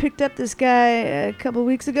picked up this guy a couple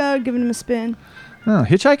weeks ago, giving him a spin. Oh,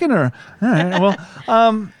 hitchhiking or? All right.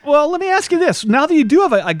 Well, let me ask you this. Now that you do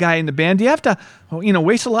have a guy in the band, do you have to,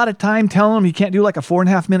 waste a lot of time telling him he can't do like a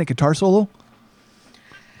 4.5-minute guitar solo?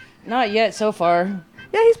 Not yet so far.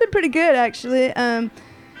 Yeah, he's been pretty good, actually.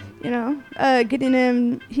 Getting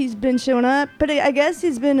him, he's been showing up, but I guess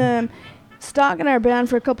he's been stalking our band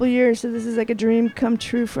for a couple years, so this is like a dream come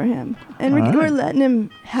true for him. And we're letting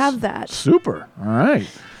him have that. Super. All right.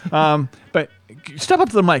 But step up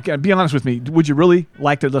to the mic. Be honest with me. Would you really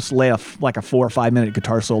like to just lay a 4 or 5 minute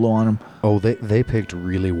guitar solo on him? Oh, they picked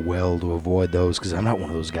really well to avoid those, because I'm not one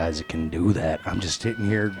of those guys that can do that. I'm just sitting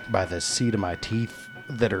here by the seat of my teeth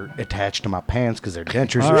that are attached to my pants because they're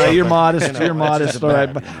dentures. All right, you're modest. You're modest. All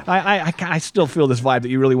right, but I still feel this vibe that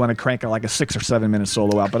you really want to crank like a 6 or 7 minute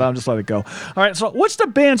solo out, but I'll just let it go. All right. So, what's the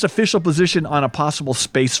band's official position on a possible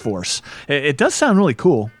Space Force? It does sound really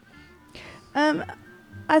cool.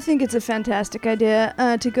 I think it's a fantastic idea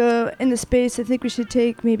to go into space. I think we should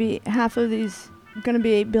take maybe half of these, going to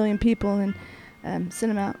be 8 billion people, and send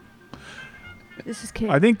them out. This is Kate.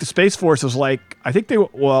 I think the Space Force is I think they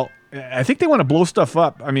want to blow stuff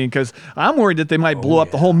up. I mean, because I'm worried that they might blow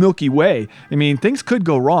up the whole Milky Way. I mean, things could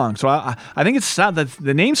go wrong. So I think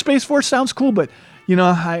the name Space Force sounds cool, but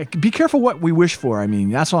be careful what we wish for. I mean,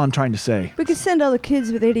 that's all I'm trying to say. We could send all the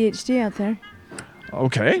kids with ADHD out there.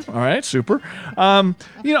 Okay. All right. Super.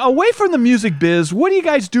 Away from the music biz, what do you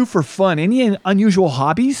guys do for fun? Any unusual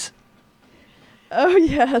hobbies? Oh,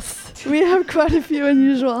 yes. We have quite a few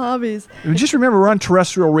unusual hobbies. And just remember, we're on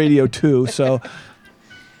terrestrial radio, too, so...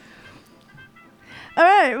 All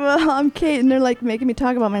right. Well, I'm Kate, and they're making me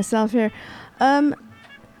talk about myself here. My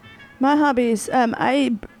hobbies.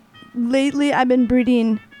 Lately I've been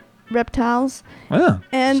breeding reptiles. Oh,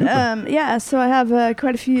 and super. So I have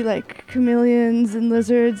quite a few chameleons and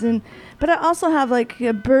lizards, but I also have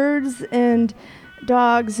birds and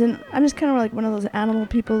dogs, and I'm just kind of one of those animal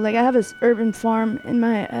people. I have this urban farm in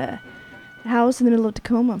my house in the middle of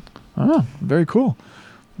Tacoma. Oh, very cool.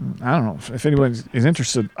 I don't know if anyone is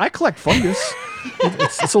interested. I collect fungus.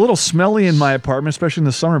 It's a little smelly in my apartment, especially in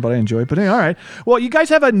the summer, but I enjoy it. But all right. Well, you guys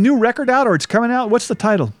have a new record out, or it's coming out. What's the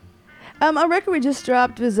title? A record we just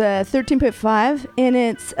dropped was 13.5, and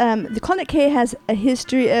it's the Klondike K has a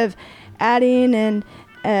history of adding and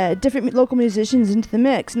different local musicians into the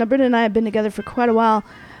mix. Now, Brenda and I have been together for quite a while,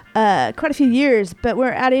 quite a few years, but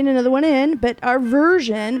we're adding another one in. But our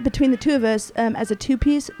version between the two of us as a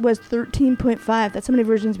 2-piece was 13.5. That's how many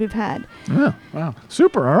versions we've had. Oh, wow.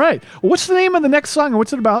 Super. All right. Well, what's the name of the next song, and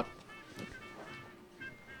what's it about?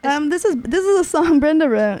 This is a song Brenda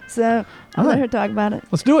wrote, so I'll let her talk about it.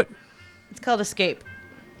 Let's do it. It's called Escape.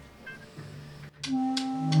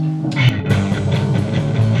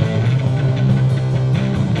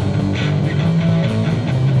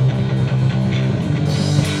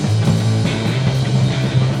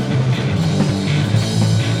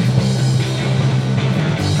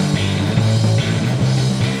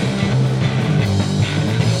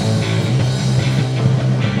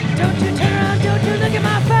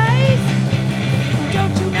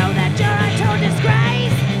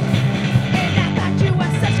 Disgrace. And I thought you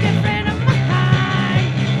were such a good friend of mine.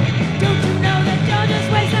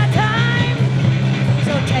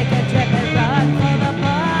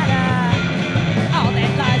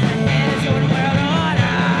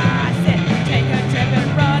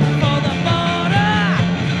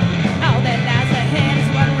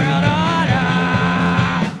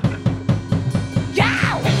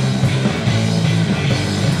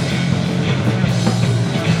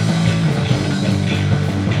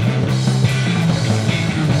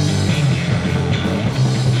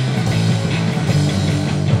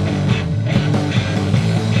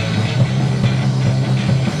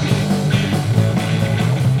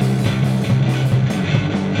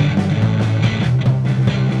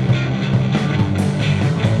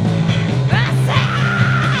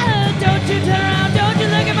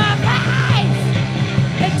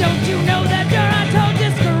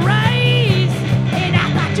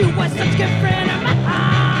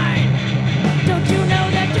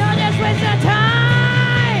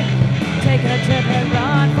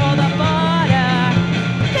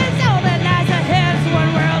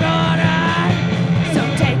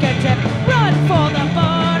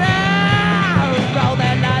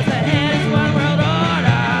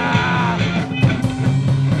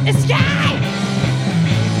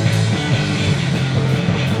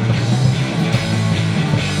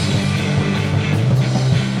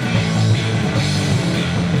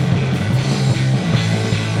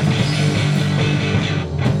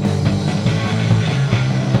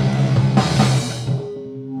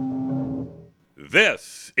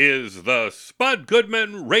 This is the Spud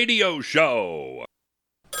Goodman Radio Show.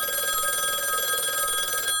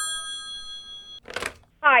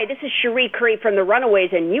 Hi, this is Cherie Curry from The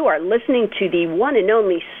Runaways, and you are listening to the one and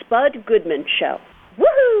only Spud Goodman Show.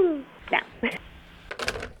 Woohoo!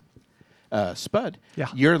 Now. Spud,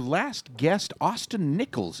 your last guest, Austin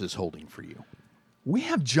Nichols, is holding for you. We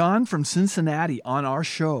have John from Cincinnati on our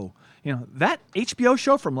show. You know, that HBO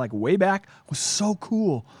show from like way back was so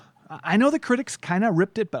cool. I know the critics kind of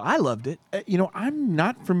ripped it, but I loved it. I'm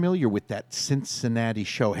not familiar with that Cincinnati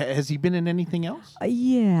show. Has he been in anything else?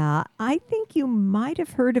 Yeah, I think you might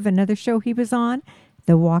have heard of another show he was on,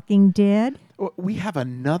 The Walking Dead. We have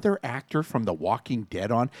another actor from The Walking Dead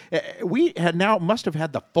on. We must have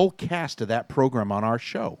had the full cast of that program on our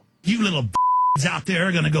show. You little out there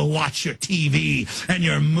are going to go watch your TV and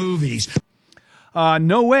your movies.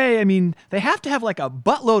 No way. I mean, they have to have like a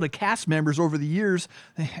buttload of cast members over the years.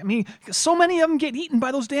 I mean, so many of them get eaten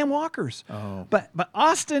by those damn walkers. Oh. But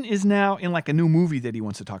Austin is now in like a new movie that he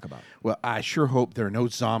wants to talk about. Well, I sure hope there are no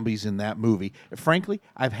zombies in that movie. Frankly,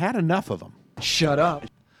 I've had enough of them. Shut up.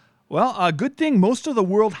 Well, a good thing most of the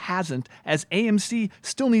world hasn't, as AMC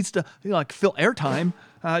still needs to fill airtime.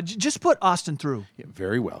 Just put Austin through. Yeah,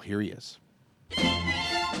 very well. Here he is.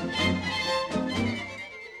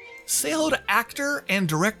 Say hello to actor and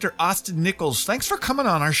director Austin Nichols. Thanks for coming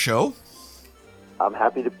on our show. I'm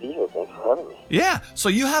happy to be here. Thanks for having me. Yeah, so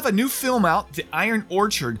you have a new film out, The Iron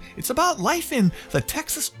Orchard. It's about life in the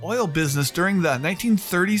Texas oil business during the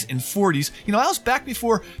 1930s and 40s. You know, that was back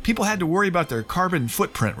before people had to worry about their carbon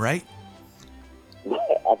footprint, right? Yeah,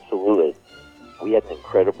 absolutely. We had an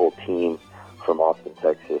incredible team from Austin,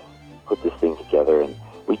 Texas, put this thing together, and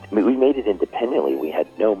we made it independently. We had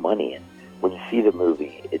no money, and when you see the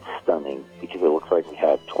movie, it's stunning because it looks like we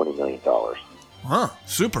had $20 million. Huh,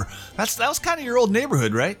 super. That was kind of your old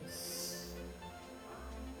neighborhood, right?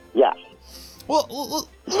 Yeah. Well,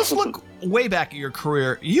 let's look way back at your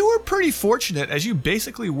career. You were pretty fortunate as you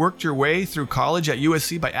basically worked your way through college at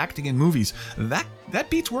USC by acting in movies. That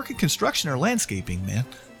beats working construction or landscaping, man.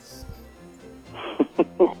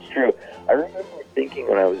 It's true. I remember thinking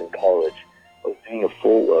when I was in college, I was doing a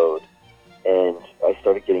full load, and I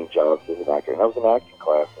started getting jobs as an actor. And I was in acting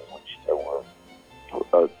class in which there were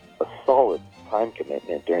a solid time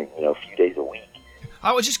commitment during a few days a week.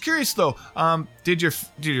 I was just curious though. Did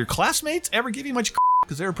your classmates ever give you much?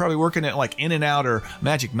 Because they were probably working at like In and Out or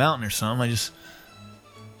Magic Mountain or something.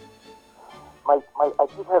 I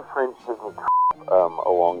did have friends give me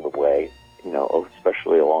along the way.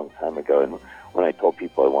 Especially a long time ago. And when I told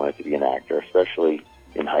people I wanted to be an actor, especially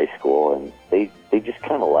in high school, and they just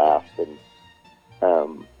kind of laughed and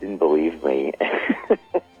didn't believe me.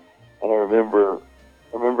 And I remember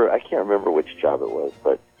I can't remember which job it was,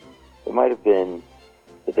 but it might have been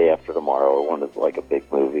The Day After Tomorrow or one of like a big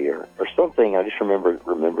movie or something. I just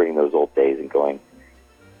remembering those old days and going,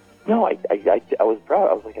 no, I was proud.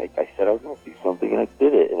 I was like, I said I was going to do something and I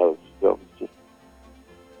did it, and I was just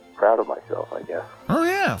proud of myself, I guess. Oh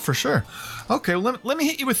yeah, for sure. Okay, well, let me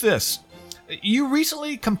hit you with this. You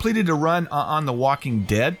recently completed a run on The Walking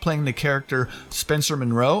Dead, playing the character Spencer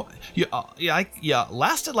Monroe. You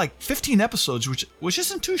lasted like 15 episodes, which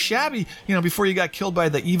isn't too shabby, before you got killed by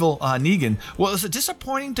the evil Negan. Well, is it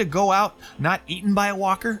disappointing to go out not eaten by a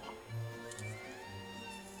walker?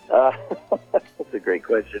 That's a great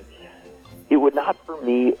question. It would not for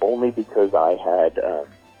me, only because I had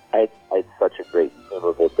such a great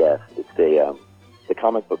memorable death. It's the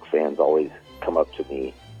comic book fans always come up to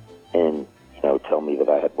me and tell me that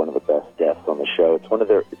I had one of the best deaths on the show.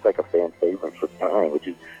 It's like a fan favorite for dying, which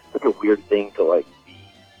is such a weird thing to like be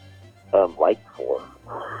liked for.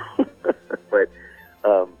 But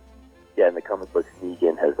yeah, in the comic books,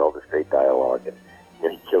 Negan has all this great dialogue,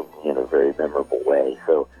 and he killed me in a very memorable way.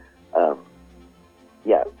 So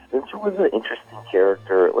yeah, Spencer was an interesting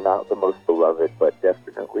character. Well, not the most beloved, but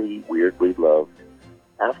definitely weirdly loved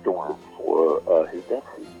afterwards for his death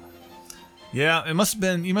scene. Yeah, you must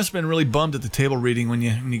have been really bummed at the table reading when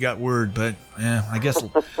you got word, but yeah, I guess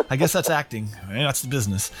that's acting. Yeah, that's the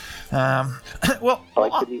business. Well, I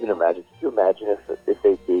couldn't even imagine. Could you imagine if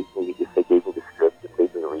they gave me the script and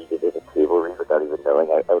made me read it in a table read without even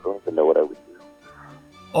knowing? I don't even know what I would do.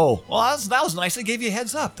 Oh, well, that was nice. They gave you a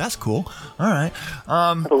heads up. That's cool. All right.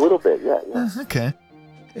 A little bit, yeah. Okay.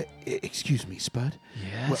 Excuse me, Spud.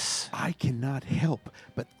 Yes? Well, I cannot help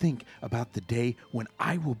but think about the day when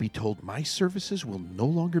I will be told my services will no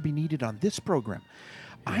longer be needed on this program.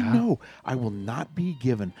 I know I will not be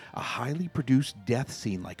given a highly produced death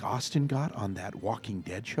scene like Austin got on that Walking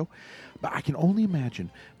Dead show, but I can only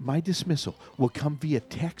imagine my dismissal will come via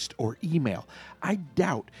text or email. I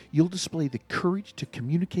doubt you'll display the courage to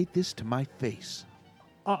communicate this to my face.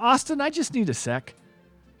 Austin, I just need a sec.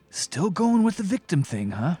 Still going with the victim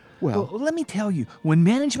thing, huh? Well, let me tell you, when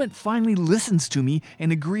management finally listens to me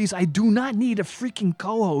and agrees I do not need a freaking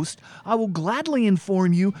co-host, I will gladly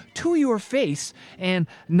inform you to your face, and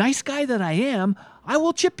nice guy that I am, I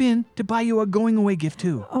will chip in to buy you a going-away gift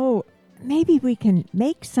too. Oh, maybe we can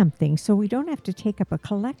make something so we don't have to take up a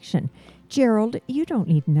collection. Gerald, you don't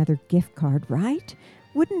need another gift card, right?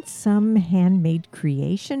 Wouldn't some handmade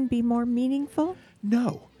creation be more meaningful?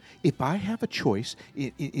 No. If I have a choice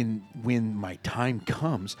in when my time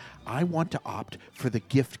comes, I want to opt for the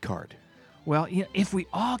gift card. Well, if we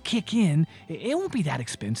all kick in, it won't be that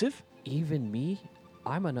expensive. Even me?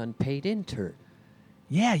 I'm an unpaid intern.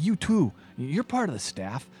 Yeah, you too. You're part of the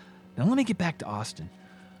staff. Now let me get back to Austin.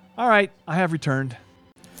 All right, I have returned.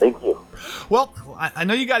 Thank you. Well, I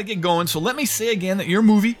know you got to get going, so let me say again that your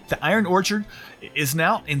movie, The Iron Orchard, is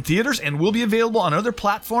now in theaters and will be available on other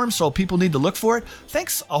platforms, so people need to look for it.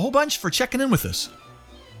 Thanks a whole bunch for checking in with us.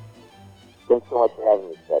 Thanks so much for having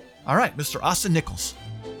me, Spud. All right, Mr. Austin Nichols.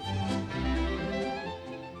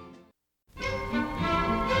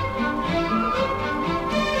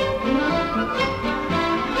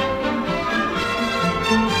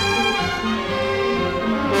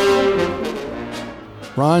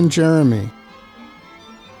 Ron Jeremy.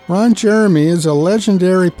 Ron Jeremy is a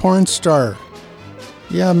legendary porn star.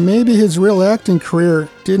 Yeah, maybe his real acting career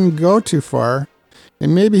didn't go too far,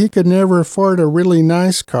 and maybe he could never afford a really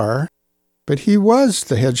nice car, but he was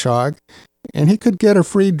the Hedgehog, and he could get a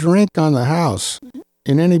free drink on the house,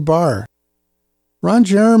 in any bar. Ron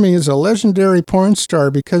Jeremy is a legendary porn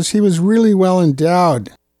star because he was really well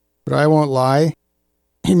endowed, but I won't lie,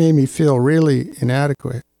 he made me feel really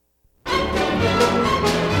inadequate.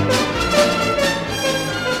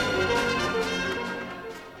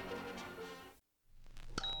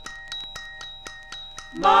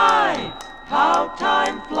 My, how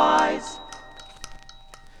time flies.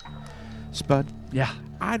 Spud? Yeah?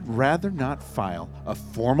 I'd rather not file a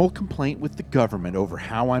formal complaint with the government over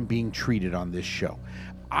how I'm being treated on this show.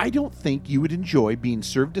 I don't think you would enjoy being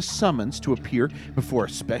served a summons to appear before a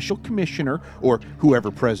special commissioner or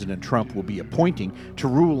whoever President Trump will be appointing to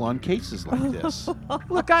rule on cases like this.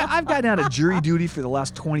 Look, I've gotten out of jury duty for the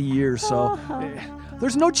last 20 years, so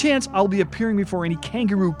there's no chance I'll be appearing before any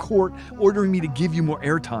kangaroo court ordering me to give you more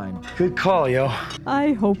airtime. Good call, yo.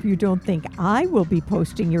 I hope you don't think I will be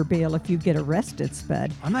posting your bail if you get arrested,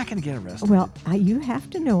 Spud. I'm not going to get arrested. Well, you have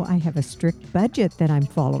to know I have a strict budget that I'm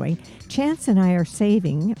following. Chance and I are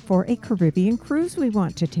saving for a Caribbean cruise we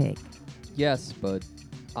want to take. Yes, Spud.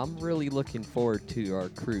 I'm really looking forward to our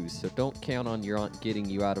cruise, so don't count on your aunt getting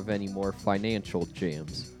you out of any more financial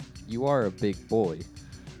jams. You are a big boy.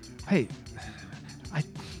 Hey,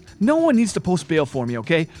 no one needs to post bail for me,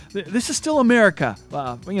 okay? This is still America,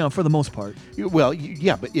 for the most part. Well,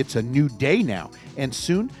 yeah, but it's a new day now, and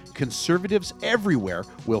soon conservatives everywhere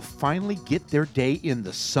will finally get their day in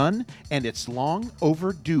the sun, and it's long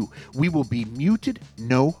overdue. We will be muted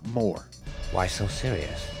no more. Why so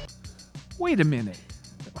serious? Wait a minute.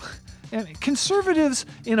 Conservatives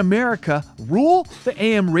in America rule the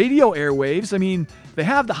AM radio airwaves. I mean, they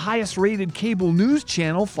have the highest rated cable news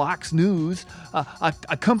channel, Fox News,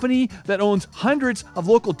 a company that owns hundreds of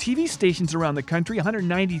local TV stations around the country,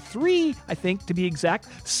 193, I think, to be exact.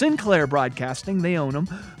 Sinclair Broadcasting, they own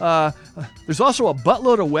them. There's also a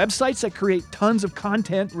buttload of websites that create tons of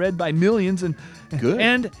content read by millions.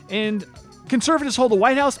 Good. And conservatives hold the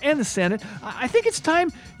White House and the Senate. I think it's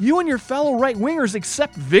time you and your fellow right-wingers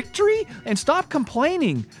accept victory and stop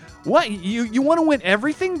complaining. What, you want to win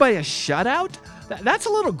everything by a shutout? That's a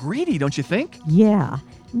little greedy, don't you think? Yeah,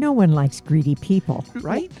 no one likes greedy people.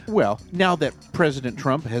 Right? Well, now that President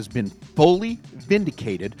Trump has been fully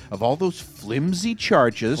vindicated of all those flimsy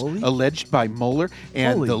charges alleged by Mueller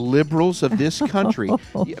and the liberals of this country,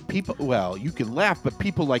 people, well, you can laugh, but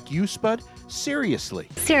people like you, Spud, seriously.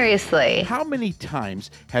 Seriously. How many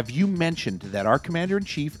times have you mentioned that our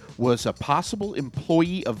commander-in-chief was a possible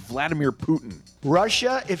employee of Vladimir Putin?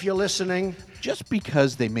 Russia, if you're listening. Just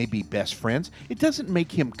because they may be best friends, it doesn't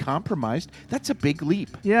make him compromised. That's a big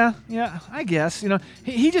leap. Yeah, I guess.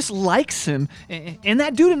 He just likes him. And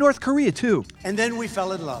that dude in North Korea, too. And then we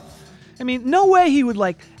fell in love. I mean, no way he would,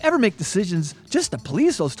 ever make decisions just to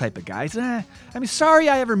please those type of guys. Sorry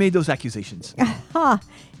I ever made those accusations.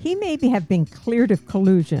 He maybe have been cleared of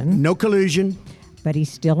collusion. No collusion. But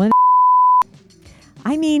he's still in.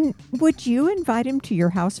 I mean, would you invite him to your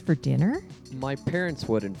house for dinner? My parents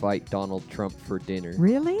would invite Donald Trump for dinner.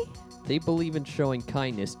 Really? They believe in showing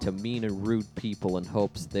kindness to mean and rude people in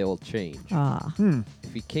hopes they'll change. Ah.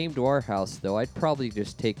 If he came to our house, though, I'd probably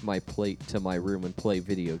just take my plate to my room and play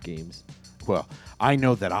video games. Well, I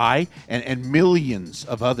know that I and millions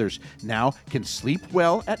of others now can sleep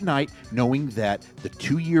well at night knowing that the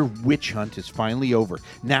 2-year witch hunt is finally over.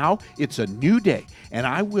 Now it's a new day, and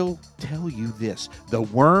I will tell you this. The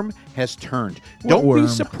worm has turned. Don't worm? be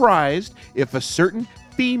surprised if a certain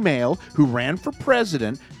female who ran for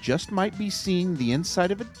president just might be seeing the inside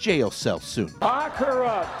of a jail cell soon. Lock her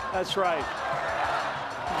up. That's right.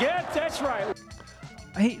 That's right.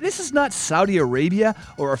 Hey, this is not Saudi Arabia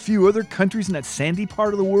or a few other countries in that sandy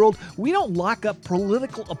part of the world. We don't lock up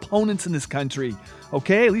political opponents in this country,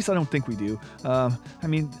 okay? At least I don't think we do. I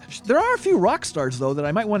mean, there are a few rock stars, though, that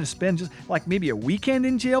I might want to spend just like maybe a weekend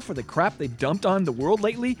in jail for the crap they dumped on the world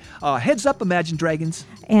lately. Heads up, Imagine Dragons.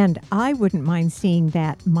 And I wouldn't mind seeing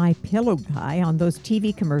that My Pillow guy on those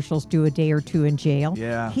TV commercials do a day or two in jail.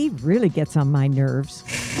 Yeah. He really gets on my nerves.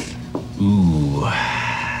 Ooh,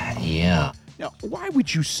 yeah. Now, why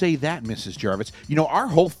would you say that, Mrs. Jarvis? You know, our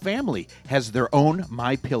whole family has their own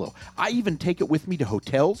My Pillow. I even take it with me to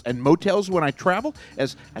hotels and motels when I travel,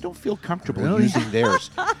 as I don't feel comfortable using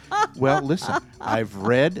theirs. Well, listen, I've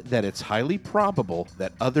read that it's highly probable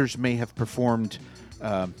that others may have performed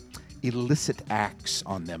illicit acts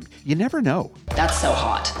on them. You never know. That's so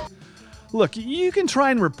hot. Look, you can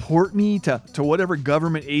try and report me to whatever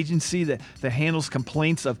government agency that handles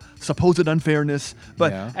complaints of supposed unfairness,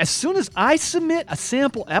 but as soon as I submit a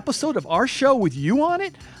sample episode of our show with you on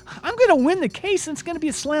it, I'm going to win the case and it's going to be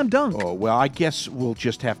a slam dunk. Oh, well, I guess we'll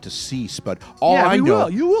just have to see, Spud. All yeah, I we know, will.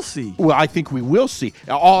 You will see. Well, I think we will see.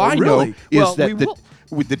 All I know is that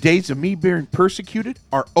the days of me being persecuted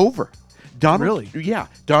are over.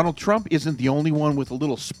 Donald Trump isn't the only one with a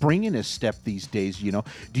little spring in his step these days, you know.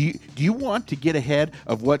 Do you want to get ahead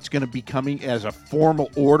of what's going to be coming as a formal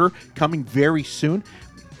order coming very soon?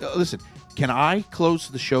 Listen, can I close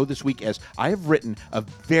the show this week as I have written a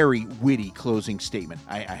very witty closing statement.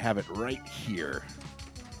 I have it right here.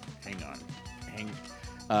 Hang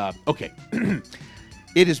on. Okay.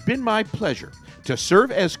 It has been my pleasure to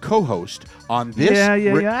serve as co-host on this.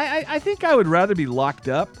 I think I would rather be locked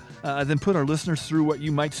up than put our listeners through what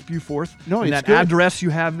you might spew forth. No, and it's that good. address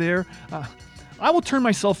you have there. I will turn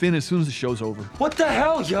myself in as soon as the show's over. What the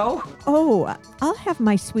hell, yo? Oh, I'll have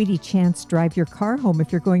my sweetie Chance drive your car home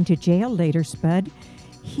if you're going to jail later, Spud.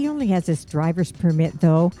 He only has his driver's permit,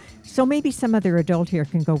 though, so maybe some other adult here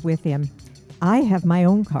can go with him. I have my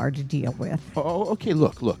own car to deal with. Oh, okay,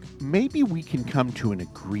 look. Maybe we can come to an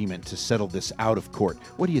agreement to settle this out of court.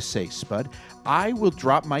 What do you say, Spud? I will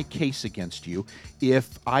drop my case against you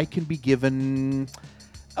if I can be given,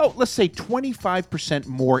 let's say 25%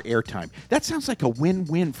 more airtime. That sounds like a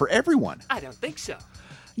win-win for everyone. I don't think so.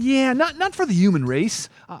 Yeah, not for the human race.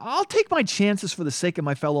 I'll take my chances for the sake of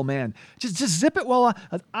my fellow man. Just zip it while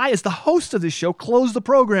I, as the host of this show, close the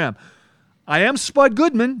program. I am Spud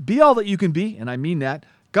Goodman. Be all that you can be, and I mean that.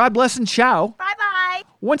 God bless and ciao. Bye-bye.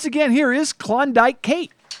 Once again, here is Klondike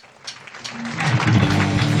Kate.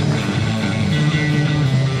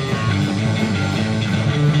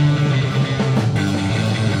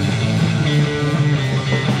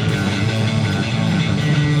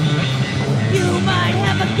 You might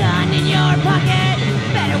have a gun in your pocket.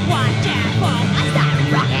 Better watch out for a start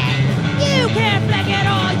rocket. You can flag it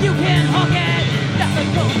or you can hawk it. Nothing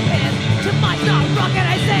compares to my start rocket.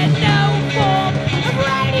 I said no form of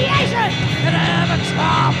radiation can ever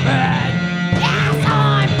stop it. Yes,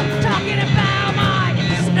 I'm talking about my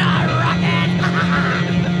start rocket.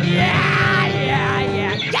 Yeah.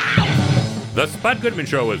 The Spud Goodman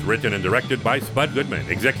Show is written and directed by Spud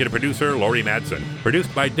Goodman. Executive producer Lori Madsen.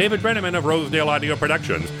 Produced by David Brenneman of Rosedale Audio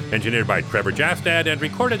Productions. Engineered by Trevor Jastad and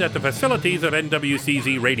recorded at the facilities of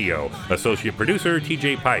NWCZ Radio. Associate producer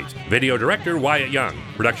TJ Pites. Video director Wyatt Young.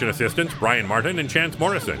 Production assistants Brian Martin and Chance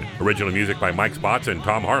Morrison. Original music by Mike Spots and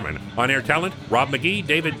Tom Harmon. On-air talent Rob McGee,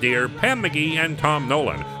 David Deere, Pam McGee, and Tom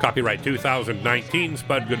Nolan. Copyright 2019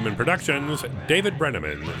 Spud Goodman Productions. David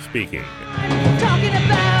Brenneman speaking. Talking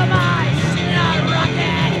about my